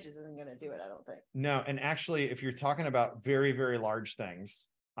on the edges isn't going to do it, I don't think. No, and actually, if you're talking about very, very large things,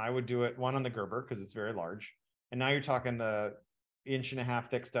 I would do it one on the Gerber because it's very large. And now you're talking the 1.5 inch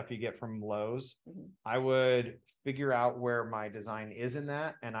thick stuff you get from Lowe's. Mm-hmm. I would figure out where my design is in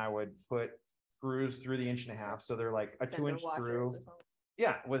that, and I would put screws through the 1.5 inch. So they're like a Fender 2 inch washers through. or something?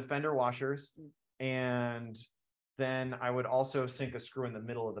 Yeah, with fender washers. Mm. And then I would also sink a screw in the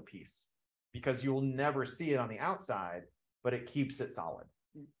middle of the piece because you will never see it on the outside, but it keeps it solid.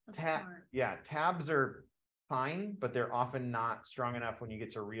 Tabs are fine, but they're often not strong enough when you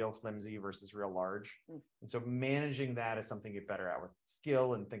get to real flimsy versus real large. And so managing that is something you get better at with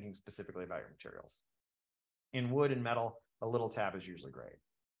skill and thinking specifically about your materials. In wood and metal, a little tab is usually great.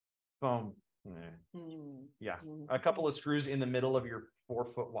 Foam, yeah. A couple of screws in the middle of your 4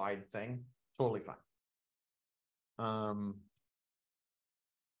 foot wide thing, totally fine.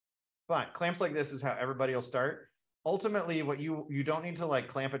 But clamps like this is how everybody will start. Ultimately, what you don't need to like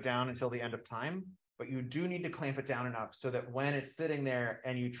clamp it down until the end of time, but you do need to clamp it down enough so that when it's sitting there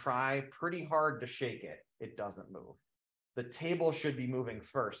and you try pretty hard to shake it, it doesn't move. The table should be moving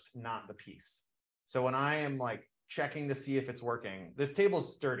first, not the piece. So when I am like checking to see if it's working, this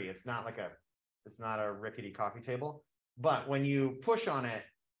table's sturdy. It's not a rickety coffee table, but when you push on it,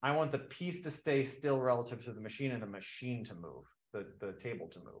 I want the piece to stay still relative to the machine and the machine to move, the table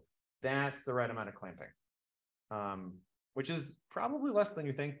to move. That's the right amount of clamping, which is probably less than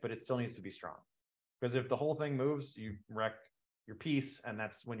you think, but it still needs to be strong. Because if the whole thing moves, you wreck your piece, and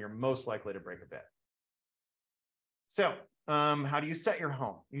that's when you're most likely to break a bit. So how do you set your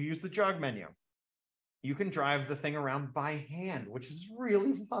home? You use the jog menu. You can drive the thing around by hand, which is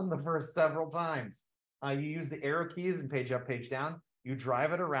really fun the first several times. You use the arrow keys and page up, page down. You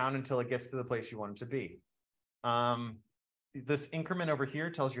drive it around until it gets to the place you want it to be. This increment over here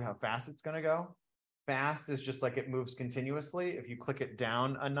tells you how fast it's going to go. Fast is just like it moves continuously. If you click it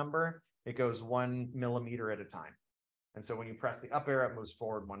down a number, it goes 1 millimeter at a time. And so when you press the up arrow, it moves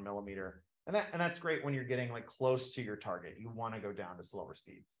forward 1 millimeter. And that's great when you're getting like close to your target. You want to go down to slower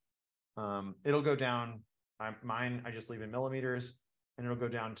speeds. It'll go down. Mine, I just leave in millimeters, and it'll go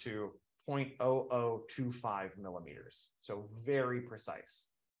down to 0.0025 millimeters. So very precise.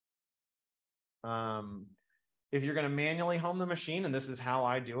 If you're going to manually home the machine, and this is how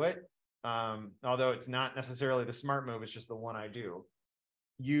I do it, although it's not necessarily the smart move, it's just the one I do.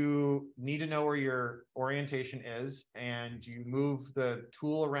 You need to know where your orientation is, and you move the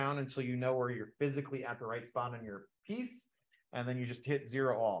tool around until you know where you're physically at the right spot on your piece, and then you just hit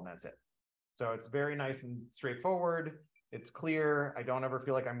 0 all, and that's it. So it's very nice and straightforward. It's clear. I don't ever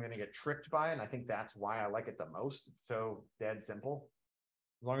feel like I'm going to get tricked by it, and I think that's why I like it the most. It's so dead simple.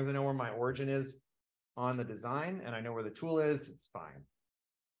 As long as I know where my origin is on the design and I know where the tool is, it's fine.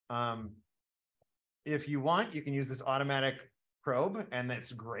 If you want, you can use this automatic probe, and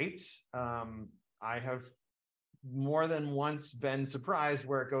that's great. I have more than once been surprised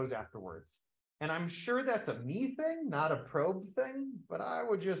where it goes afterwards. And I'm sure that's a me thing, not a probe thing, but I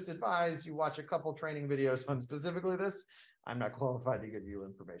would just advise you watch a couple training videos on specifically this. I'm not qualified to give you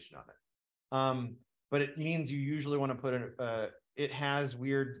information on it. But it means you usually want to put it has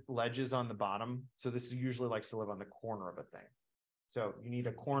weird ledges on the bottom. So this usually likes to live on the corner of a thing. So you need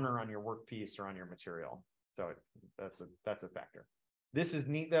a corner on your workpiece or on your material. So that's a factor. This is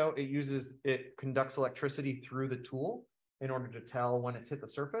neat though. It conducts electricity through the tool in order to tell when it's hit the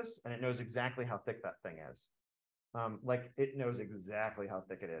surface, and it knows exactly how thick that thing is. Like it knows exactly how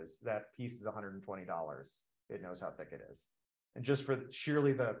thick it is. That piece is $120. It knows how thick it is. And just for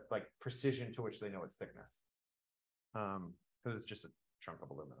sheerly the like precision to which they know its thickness. Because it's just a chunk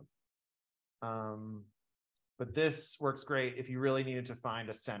of aluminum. But this works great if you really needed to find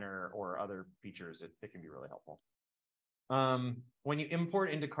a center or other features. It can be really helpful. When you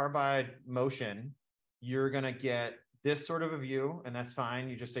import into Carbide Motion, you're going to get this sort of a view, and that's fine.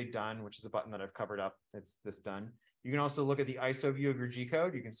 You just say done, which is a button that I've covered up. It's this done. You can also look at the ISO view of your G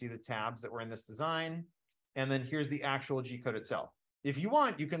code. You can see the tabs that were in this design. And then here's the actual G code itself. If you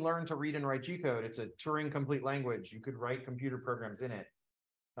want, you can learn to read and write G code. It's a Turing complete language. You could write computer programs in it.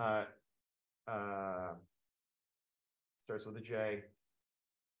 Starts with a J.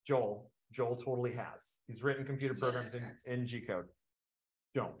 Joel totally has. He's written computer programs in G code.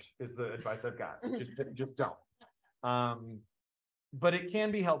 Don't is the advice I've got. Just don't. But it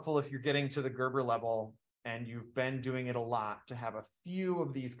can be helpful if you're getting to the Gerber level and you've been doing it a lot to have a few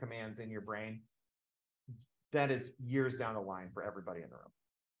of these commands in your brain. that is years down the line for everybody in the room,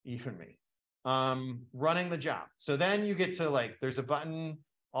 even me. Running the job. So then you get to like, there's a button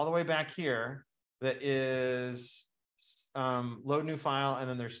all the way back here that is load new file, and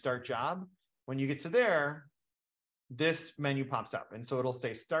then there's start job. When you get to there, this menu pops up. And so it'll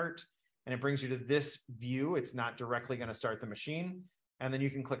say start, and it brings you to this view. It's not directly going to start the machine. And then you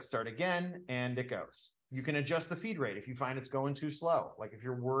can click start again, and it goes. You can adjust the feed rate if you find it's going too slow. Like if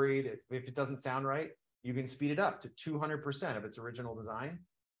you're worried, if it doesn't sound right, you can speed it up to 200% of its original design,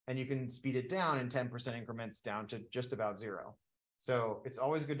 and you can speed it down in 10% increments down to just about 0. So it's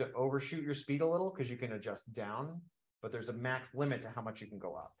always good to overshoot your speed a little because you can adjust down, but there's a max limit to how much you can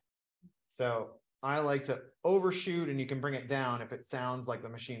go up. So I like to overshoot, and you can bring it down if it sounds like the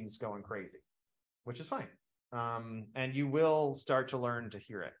machine's going crazy, which is fine. And you will start to learn to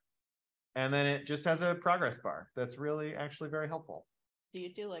hear it. And then it just has a progress bar that's really actually very helpful. Do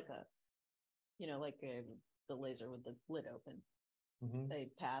you do like a, the laser with the lid open? Mm-hmm. They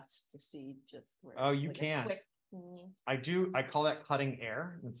pass to see just where. Oh, you like can. I do. I call that cutting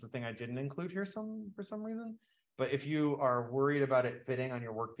air. That's the thing I didn't include here for some reason. But if you are worried about it fitting on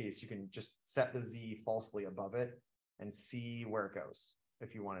your workpiece, you can just set the Z falsely above it and see where it goes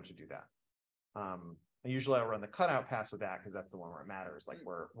if you wanted to do that. Usually I'll run the cutout pass with that because that's the one where it matters, like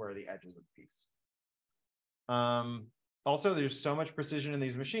where are the edges of the piece. Also, there's so much precision in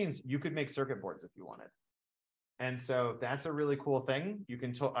these machines, you could make circuit boards if you wanted. And so that's a really cool thing. You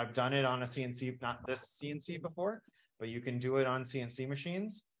can, I've done it on a CNC, not this CNC before, but you can do it on CNC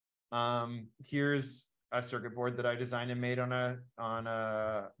machines. Here's a circuit board that I designed and made on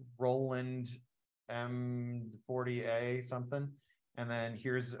a Roland M40A something. And then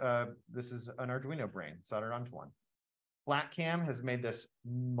here's, this is an Arduino brain soldered onto one. FlatCam has made this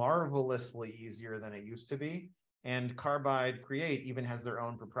marvelously easier than it used to be. And Carbide Create even has their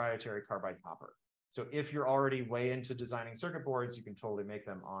own proprietary carbide copper. So if you're already way into designing circuit boards, you can totally make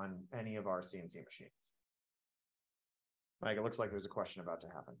them on any of our CNC machines. Mike, it looks like there's a question about to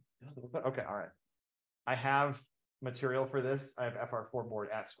happen. Okay, all right. I have material for this. I have FR4 board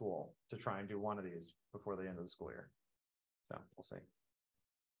at school to try and do one of these before the end of the school year. So we'll see.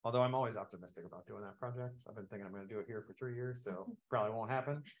 Although I'm always optimistic about doing that project. I've been thinking I'm going to do it here for 3 years, so probably won't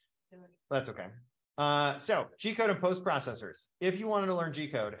happen. That's okay. So G-code and post processors. If you wanted to learn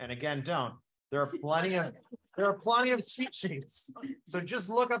G-code, and again, don't. There are plenty of cheat sheets. So just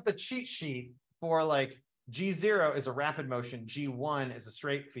look up the cheat sheet for like G0 is a rapid motion, G1 is a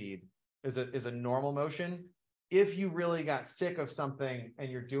straight feed, is a normal motion. If you really got sick of something and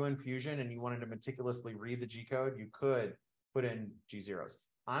you're doing fusion and you wanted to meticulously read the G-code, you could put in G0s.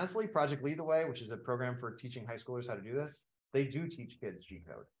 Honestly, Project Lead the Way, which is a program for teaching high schoolers how to do this, they do teach kids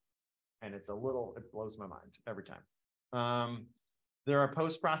G-code. And it blows my mind every time. There are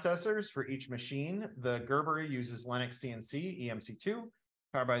post processors for each machine. The Gerber uses Linux CNC, EMC2.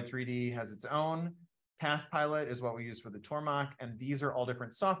 Carbide 3D has its own. PathPilot is what we use for the Tormach. And these are all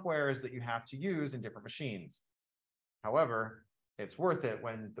different softwares that you have to use in different machines. However, it's worth it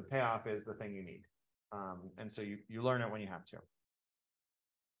when the payoff is the thing you need. And so you learn it when you have to.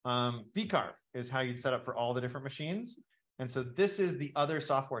 VCarve is how you'd set up for all the different machines. And so this is the other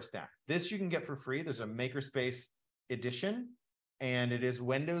software stack. This you can get for free. There's a Makerspace edition, and it is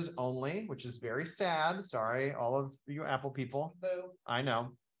Windows only, which is very sad. Sorry, all of you Apple people. Boo. I know.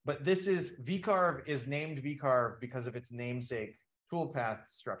 But this is, VCarve is named VCarve because of its namesake toolpath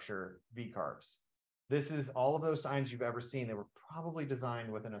structure, VCarves. This is all of those signs you've ever seen. They were probably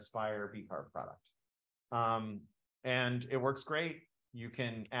designed with an Aspire VCarve product. And it works great. You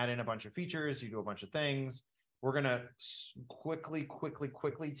can add in a bunch of features. You do a bunch of things. We're going to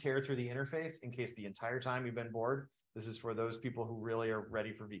quickly tear through the interface in case the entire time you've been bored. This is for those people who really are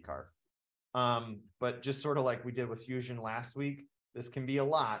ready for VCarve. But just sort of like we did with Fusion last week, this can be a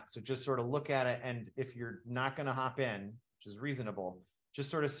lot. So just sort of look at it. And if you're not going to hop in, which is reasonable, just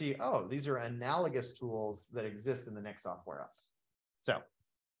sort of see, oh, these are analogous tools that exist in the next software up. So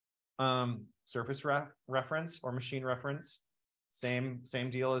surface reference or machine reference, same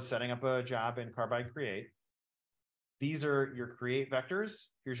deal as setting up a job in Carbide Create. These are your create vectors.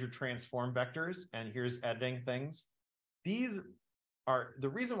 Here's your transform vectors, and here's editing things. These are, the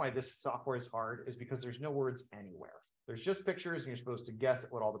reason why this software is hard is because there's no words anywhere. There's just pictures, and you're supposed to guess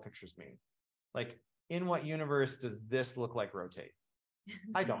at what all the pictures mean. Like, in what universe does this look like rotate?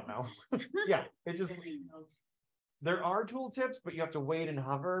 I don't know. Yeah, it just, there are tooltips, but you have to wait and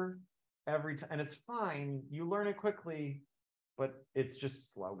hover every time, and it's fine. You learn it quickly, but it's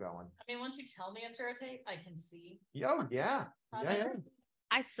just slow going. I mean, once you tell me it's rotate, I can see. Oh, yeah. Yeah.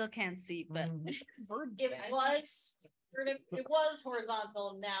 I still can't see, but it was It was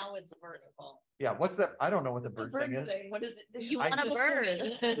horizontal, now it's vertical. Yeah, what's that? I don't know what the bird thing is. What is it? You want a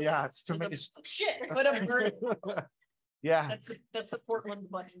bird. Yeah, it's too many. Oh, shit. What a bird. Yeah, That's the Portland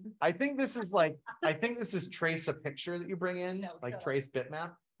button. I think this is trace a picture that you bring in, No, like no. trace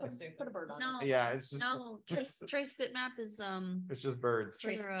bitmap. Put a bird on No. Yeah, it's just No, trace bitmap is it's just birds.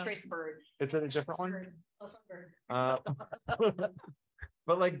 Trace bird. Is it a different one? Bird. That's one bird.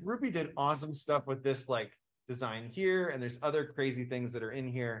 But like Ruby did awesome stuff with this like design here, and there's other crazy things that are in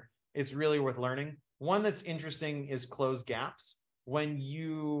here. It's really worth learning. One that's interesting is close gaps. When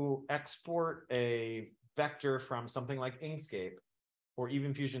you export a vector from something like Inkscape or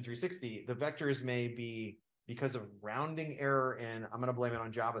even Fusion 360, the vectors may be, because of rounding error in, I'm going to blame it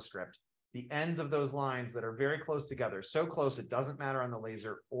on JavaScript, the ends of those lines that are very close together, so close it doesn't matter on the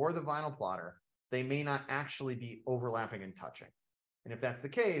laser or the vinyl plotter, they may not actually be overlapping and touching. And if that's the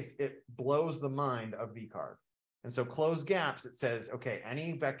case, it blows the mind of vcarve. And so close gaps, it says, okay,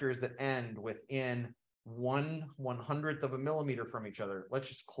 any vectors that end within 1/100th of a millimeter from each other, let's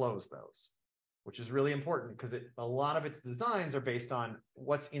just close those, which is really important because a lot of its designs are based on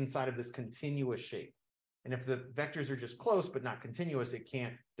what's inside of this continuous shape. And if the vectors are just close but not continuous, it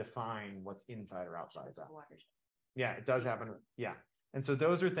can't define what's inside or outside. Yeah, it does happen. Yeah. And so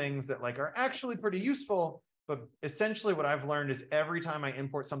those are things that like are actually pretty useful. But essentially what I've learned is every time I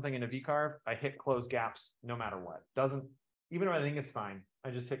import something into vcarve, I hit close gaps no matter what. Doesn't, even though I think it's fine,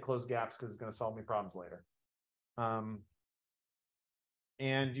 I just hit close gaps because it's going to solve me problems later.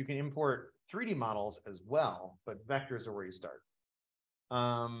 And you can import 3D models as well, but vectors are where you start.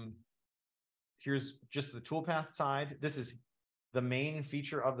 Here's just the toolpath side. This is the main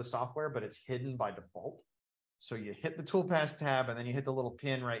feature of the software, but it's hidden by default. So you hit the toolpath tab and then you hit the little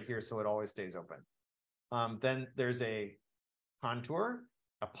pin right here so it always stays open. Then there's a contour,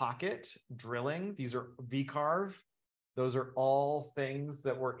 a pocket, drilling. These are vcarve. Those are all things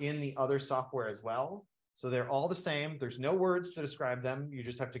that were in the other software as well. So they're all the same. There's no words to describe them. You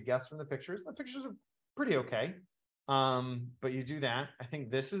just have to guess from the pictures. The pictures are pretty okay. But you do that. I think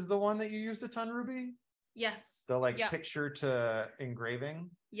this is the one that you used a ton, Ruby. Yes. The like picture to engraving.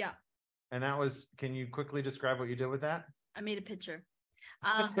 Yeah. And that was, can you quickly describe what you did with that? I made a picture.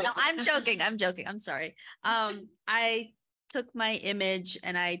 No, I'm joking. I'm sorry. I took my image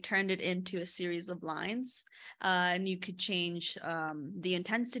and I turned it into a series of lines. And you could change the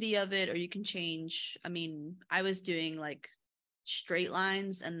intensity of it, or you can change, I mean, I was doing like straight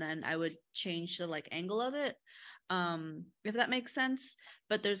lines and then I would change the like angle of it. If that makes sense.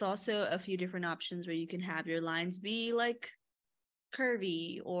 But there's also a few different options where you can have your lines be like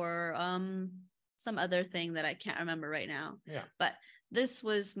curvy or some other thing that I can't remember right now. Yeah. But this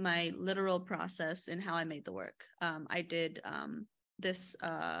was my literal process in how I made the work. I did this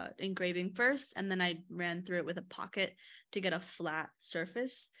engraving first, and then I ran through it with a pocket to get a flat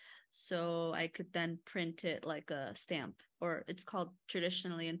surface. So I could then print it like a stamp, or it's called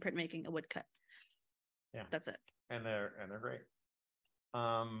traditionally in printmaking a woodcut. Yeah. That's it. And they're great.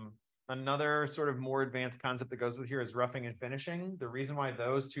 Another sort of more advanced concept that goes with here is roughing and finishing. The reason why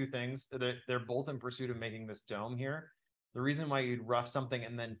those two things, they're both in pursuit of making this dome here. The reason why you'd rough something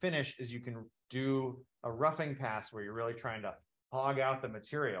and then finish is you can do a roughing pass where you're really trying to hog out the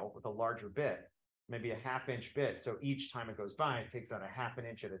material with a larger bit, maybe a 1/2 inch bit. So each time it goes by, it takes out a 1/2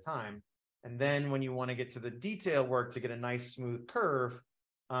 inch at a time. And then when you want to get to the detail work to get a nice smooth curve,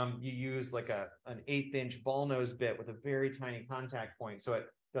 you use like an 1/8 inch ball nose bit with a very tiny contact point. So it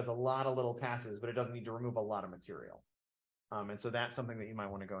does a lot of little passes, but it doesn't need to remove a lot of material. And so that's something that you might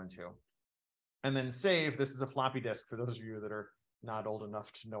want to go into. And then save, this is a floppy disk for those of you that are not old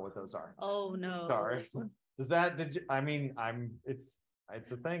enough to know what those are. Oh no. Sorry.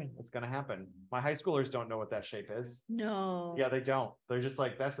 It's a thing. It's going to happen. My high schoolers don't know what that shape is. No. Yeah, they don't. They're just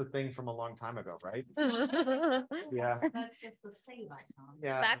like, that's a thing from a long time ago, right? Yeah. That's just the save icon.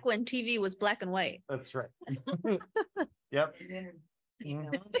 Yeah. Back when TV was black and white. That's right. Yep.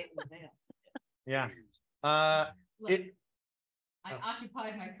 Yeah. I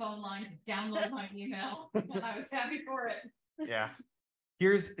occupied my phone line to download my email, and I was happy for it. Yeah.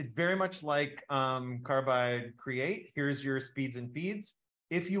 Here's very much like Carbide Create. Here's your speeds and feeds.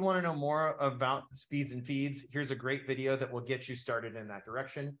 If you want to know more about speeds and feeds, here's a great video that will get you started in that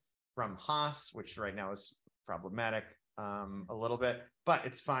direction from Haas, which right now is problematic a little bit, but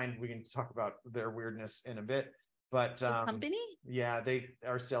it's fine. We can talk about their weirdness in a bit. But The company? yeah, they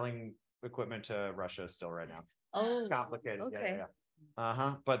are selling equipment to Russia still right now. Oh, It's complicated. okay.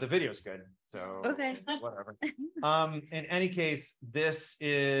 Yeah. But the video's good. So Okay. whatever. In any case, this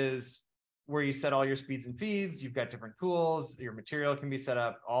is where you set all your speeds and feeds. You've got different tools. Your material can be set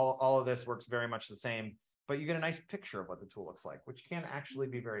up. All of this works very much the same, but you get a nice picture of what the tool looks like, which can actually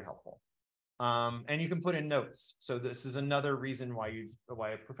be very helpful. And you can put in notes. So this is another reason why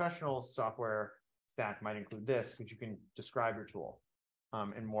a professional software stack might include this, because you can describe your tool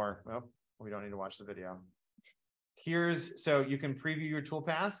in more. Oh, we don't need to watch the video. So you can preview your tool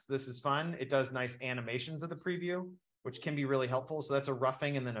paths. This is fun. It does nice animations of the preview, which can be really helpful. So that's a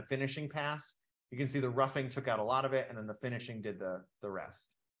roughing and then a finishing pass. You can see the roughing took out a lot of it, and then the finishing did the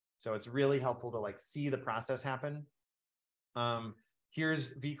rest. So it's really helpful to like see the process happen.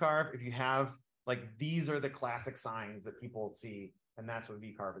 Here's VCarve. If you have like, these are the classic signs that people see, and that's what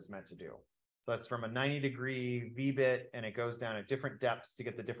VCarve is meant to do. So that's from a 90-degree V-bit, and it goes down at different depths to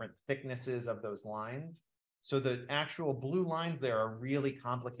get the different thicknesses of those lines. So the actual blue lines there are really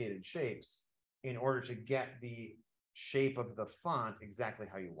complicated shapes in order to get the shape of the font exactly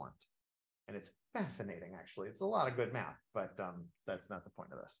how you want. And it's fascinating, actually. It's a lot of good math, but that's not the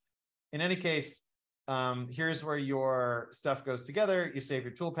point of this. In any case, here's where your stuff goes together. You save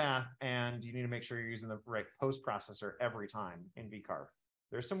your toolpath, and you need to make sure you're using the right post processor every time in VCarve.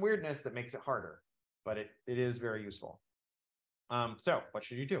 There's some weirdness that makes it harder, but it is very useful. So what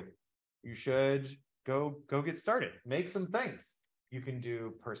should you do? You should go get started. Make some things. You can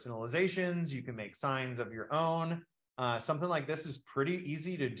do personalizations. You can make signs of your own. Something like this is pretty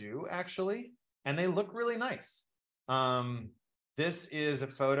easy to do, actually, and they look really nice. This is a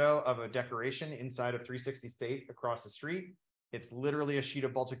photo of a decoration inside of 360 State across the street. It's literally a sheet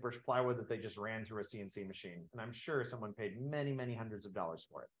of Baltic birch plywood that they just ran through a CNC machine. And I'm sure someone paid many, many hundreds of dollars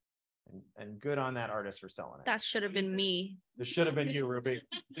for it. And good on that artist for selling it. That should have been me. This should have been you, Ruby.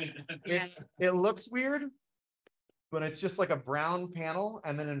 It looks weird, but it's just like a brown panel.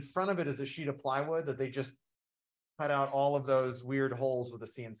 And then in front of it is a sheet of plywood that they just cut out all of those weird holes with a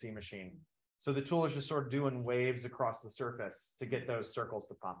CNC machine. So the tool is just sort of doing waves across the surface to get those circles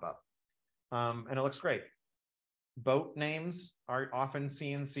to pop up. And it looks great. Boat names are often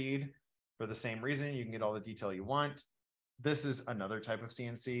CNC'd for the same reason. You can get all the detail you want. This is another type of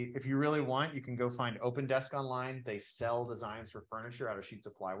CNC. If you really want, you can go find OpenDesk online. They sell designs for furniture out of sheets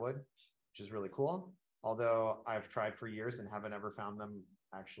of plywood, which is really cool. Although I've tried for years and haven't ever found them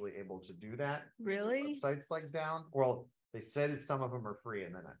actually able to do that. Really? Websites like down. Well, they said that some of them are free,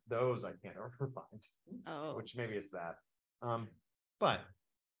 and then those I can't ever find. Oh. Which maybe it's that. But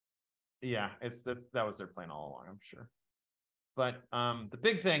yeah, that was their plan all along, I'm sure. But the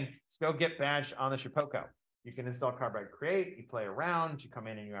big thing is go get badged on the Shipoko. You can install Carbide Create, you play around, you come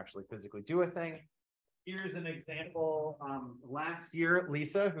in and you actually physically do a thing. Here's an example. Last year,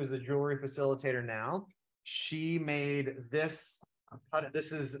 Lisa, who's the jewelry facilitator now, she made this.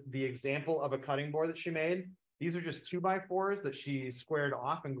 This is the example of a cutting board that she made. These are just 2x4s that she squared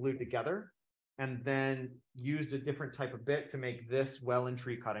off and glued together, and then used a different type of bit to make this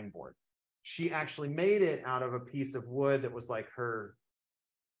well-and-tree cutting board. She actually made it out of a piece of wood that was like her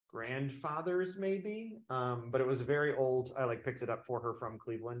grandfather's maybe, but it was very old. I like picked it up for her from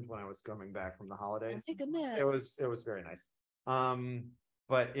Cleveland when I was coming back from the holidays. Oh, goodness. It was very nice.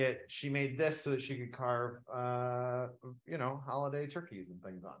 But she made this so that she could carve holiday turkeys and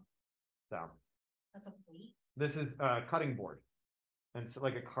things on. So That's a plate. this is a cutting board, and it's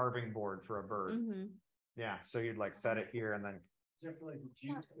like a carving board for a bird. Mm-hmm. Yeah, so you'd like set it here and then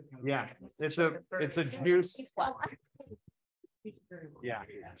Juice. yeah, it's a juice. Yeah.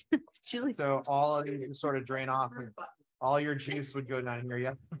 Julie. So all of you sort of drain off, and all your juice would go down here.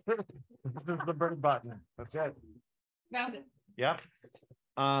 Yeah. This is the bird button. That's it. Found it. Yep.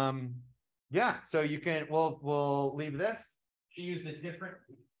 Yeah, so you can, we'll leave this. She used a different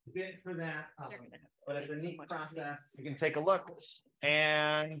bit for that, but it's a neat process. You can take a look.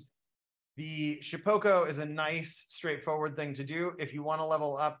 And the Shipoko is a nice, straightforward thing to do. If you want to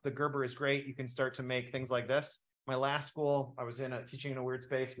level up, the Gerber is great. You can start to make things like this. My last school, I was teaching in a weird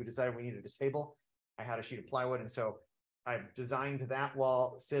space. We decided we needed a table. I had a sheet of plywood, and so I designed that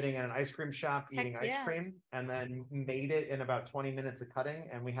while sitting in an ice cream shop eating ice cream, and then made it in about 20 minutes of cutting,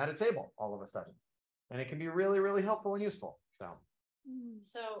 and we had a table all of a sudden. And it can be really, really helpful and useful.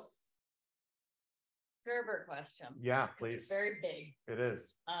 So Gerber question. Yeah, 'cause please. It's very big. It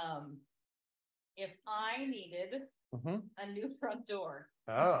is. If I needed a new front door,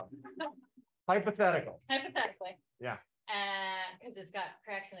 Oh, hypothetical. hypothetically. Yeah. Because it's got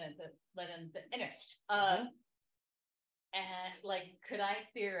cracks in it that let in. Anyway, and like, could I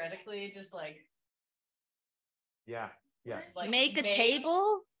theoretically just like? Yeah. Yes. Like Make a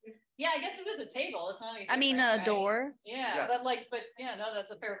table? Yeah, I guess it is a table. It's not. I mean, a door. Yeah, Yes. but yeah, no,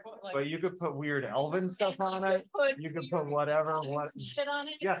 that's a fair point. Like, But you could put weird elven stuff on it. You could put whatever. shit on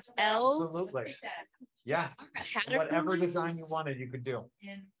it. Yes. Elves? Absolutely. Yeah. Okay. Whatever Caterpillars? design you wanted, you could do.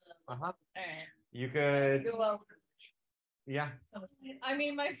 And, Uh-huh. all right. You could, yeah. I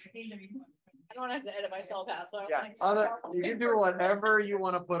mean, I don't have to edit myself out, so I don't Yeah, like you can do whatever you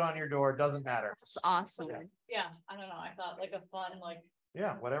want to put on your door. It doesn't matter. It's awesome. Yeah, I don't know. I thought like a fun, like.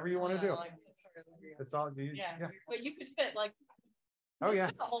 Yeah, whatever you I want to don't know, do. like, some sort of- It's all you. Yeah, but you could fit like. Oh yeah.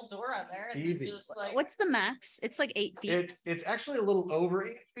 The whole door on there. And Easy. Just like. What's the max? It's like 8 feet. It's actually a little over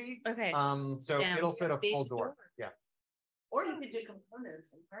 8 feet. Okay. So Damn. it'll fit a Big full door. door. Yeah. Or you could do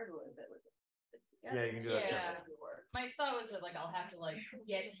components and hardware that would. Yeah, you can do that. too. Yeah. My thought was that like I'll have to like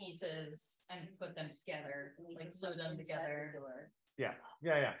get pieces and put them together, like sew them together.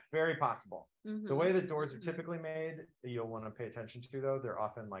 Yeah. Very possible. Mhm. The way that doors are typically made, you'll want to pay attention to though. They're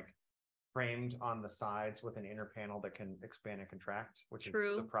often like framed on the sides with an inner panel that can expand and contract, which is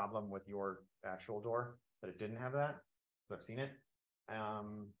True. the problem with your actual door, that it didn't have that. So I've seen it. The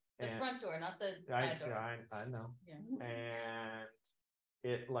And front door, not the I side door. I know. Yeah. And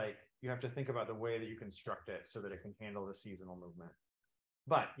it like you have to think about the way that you construct it so that it can handle the seasonal movement.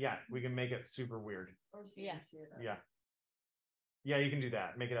 But yeah, we can make it super weird. Yeah. Yeah, you can do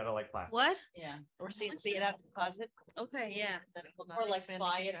that. Make it out of like plastic. What? Yeah. Or CNC it out of the closet. Okay, yeah. Then it will not Or like expand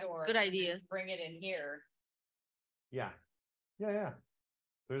buy and a contract. door. Good idea. and Bring it in here. Yeah.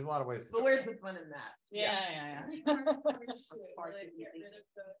 There's a lot of ways to But do it. where's the fun in that? Yeah.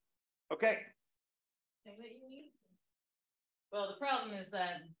 Okay. Well, the problem is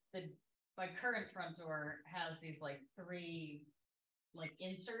that my current front door has these like 3 like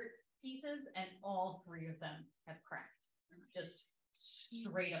insert pieces and all 3 of them have cracked, just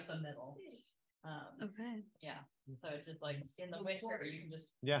straight up the middle. Okay. Yeah, so it's just like in the winter, you can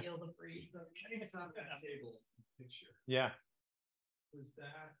just Yeah. feel the breeze. I think it's on that table picture. Yeah. Was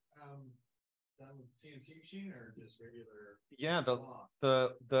that done with CNC machine or just regular? Yeah, saw?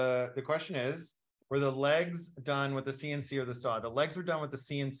 the question is, were the legs done with the CNC or the saw? The legs were done with the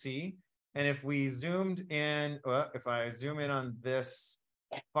CNC. And if we zoomed in, if I zoom in on this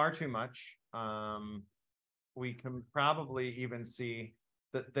far too much, we can probably even see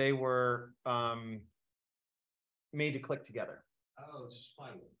that they were made to click together. Oh, it's just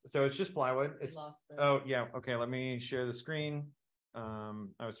plywood. So it's just plywood. We It's lost the. oh yeah, okay, let me share the screen.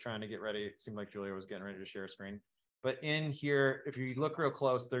 I was trying to get ready. It seemed like Julia was getting ready to share a screen. But in here, if you look real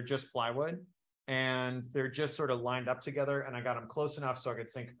close, they're just plywood and they're just sort of lined up together. And I got them close enough so I could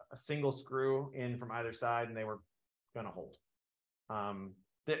sink a single screw in from either side and they were gonna hold.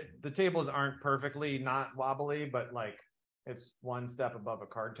 The tables aren't perfectly not wobbly, but like it's one step above a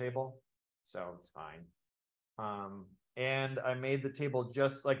card table, so it's fine. And I made the table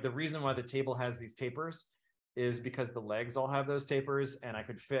just like the reason why the table has these tapers is because the legs all have those tapers and I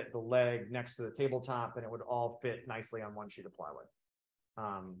could fit the leg next to the tabletop and it would all fit nicely on one sheet of plywood.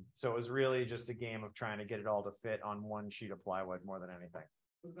 So it was really just a game of trying to get it all to fit on one sheet of plywood more than anything.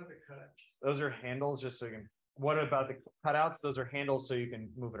 What about the cut? Those are handles just so you can, what about the cutouts? Those are handles so you can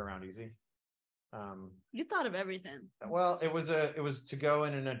move it around easy. You thought of everything. Well, it was to go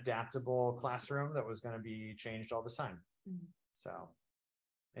in an adaptable classroom that was going to be changed all the time. Mhm. So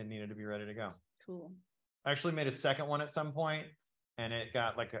it needed to be ready to go. Cool. I actually made a second one at some point and it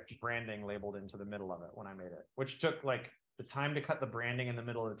got like a branding labeled into the middle of it when I made it, which took like the time to cut the branding in the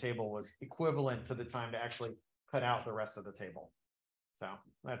middle of the table was equivalent to the time to actually cut out the rest of the table. So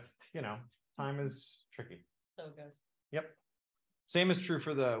that's, time is tricky. So it goes. Yep. Same is true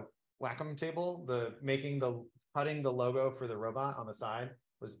for the Wacom table. Cutting the logo for the robot on the side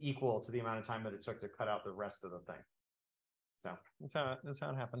was equal to the amount of time that it took to cut out the rest of the thing. So that's how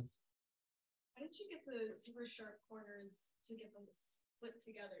it happens. How did you get the super sharp corners to get them split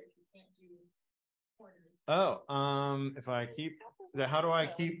together if you can't do corners? Oh, if I keep how do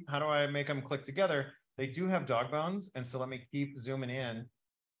I make them click together? They do have dog bones, and so let me keep zooming in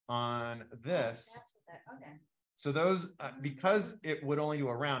on this. That's what that, okay. So those, because it would only do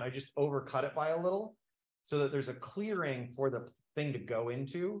a round, I just overcut it by a little so that there's a clearing for the thing to go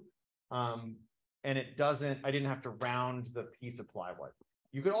into. And I didn't have to round the piece of plywood.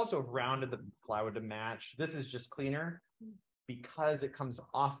 You could also have rounded the plywood to match. This is just cleaner because it comes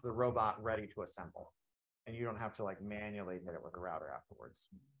off the robot ready to assemble. And you don't have to like manually hit it with a router afterwards.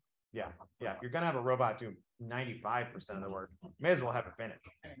 Yeah. If you're gonna have a robot do 95% of the work, may as well have it finished.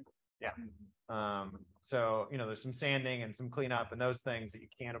 Yeah. So there's some sanding and some cleanup and those things that you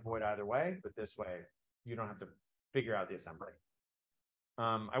can't avoid either way, but this way you don't have to figure out the assembly.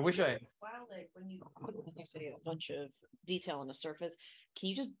 I wish I Wow, like when you say a bunch of detail on the surface, can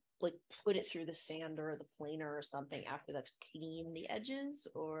you just like put it through the sander or the planer or something after that's clean the edges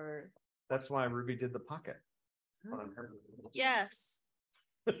or? that's why Ruby did the pocket. Yes.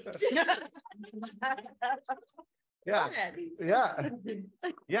 Yeah,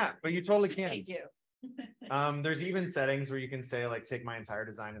 yeah, but you totally can. Thank you. There's even settings where you can say like, take my entire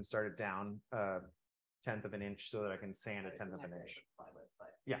design and start it down 1/10 of an inch so that I can sand a 1/10 of an inch.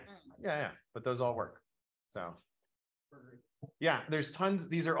 Yeah, but those all work. So yeah, there's tons.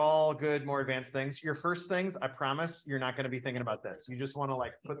 These are all good, more advanced things. Your first things, I promise you're not going to be thinking about this. You just want to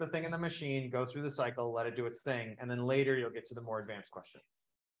like put the thing in the machine, go through the cycle, let it do its thing. And then later you'll get to the more advanced questions.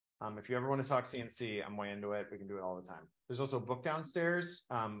 If you ever want to talk CNC, I'm way into it. We can do it all the time. There's also a book downstairs,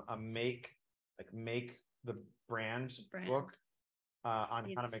 a make the brand book on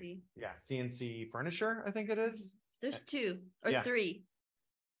CNC. how to make CNC furniture, I think it is. There's 2 or 3.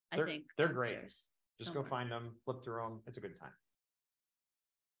 I think they're great. downstairs. Just Don't go find them, flip through them. It's a good time.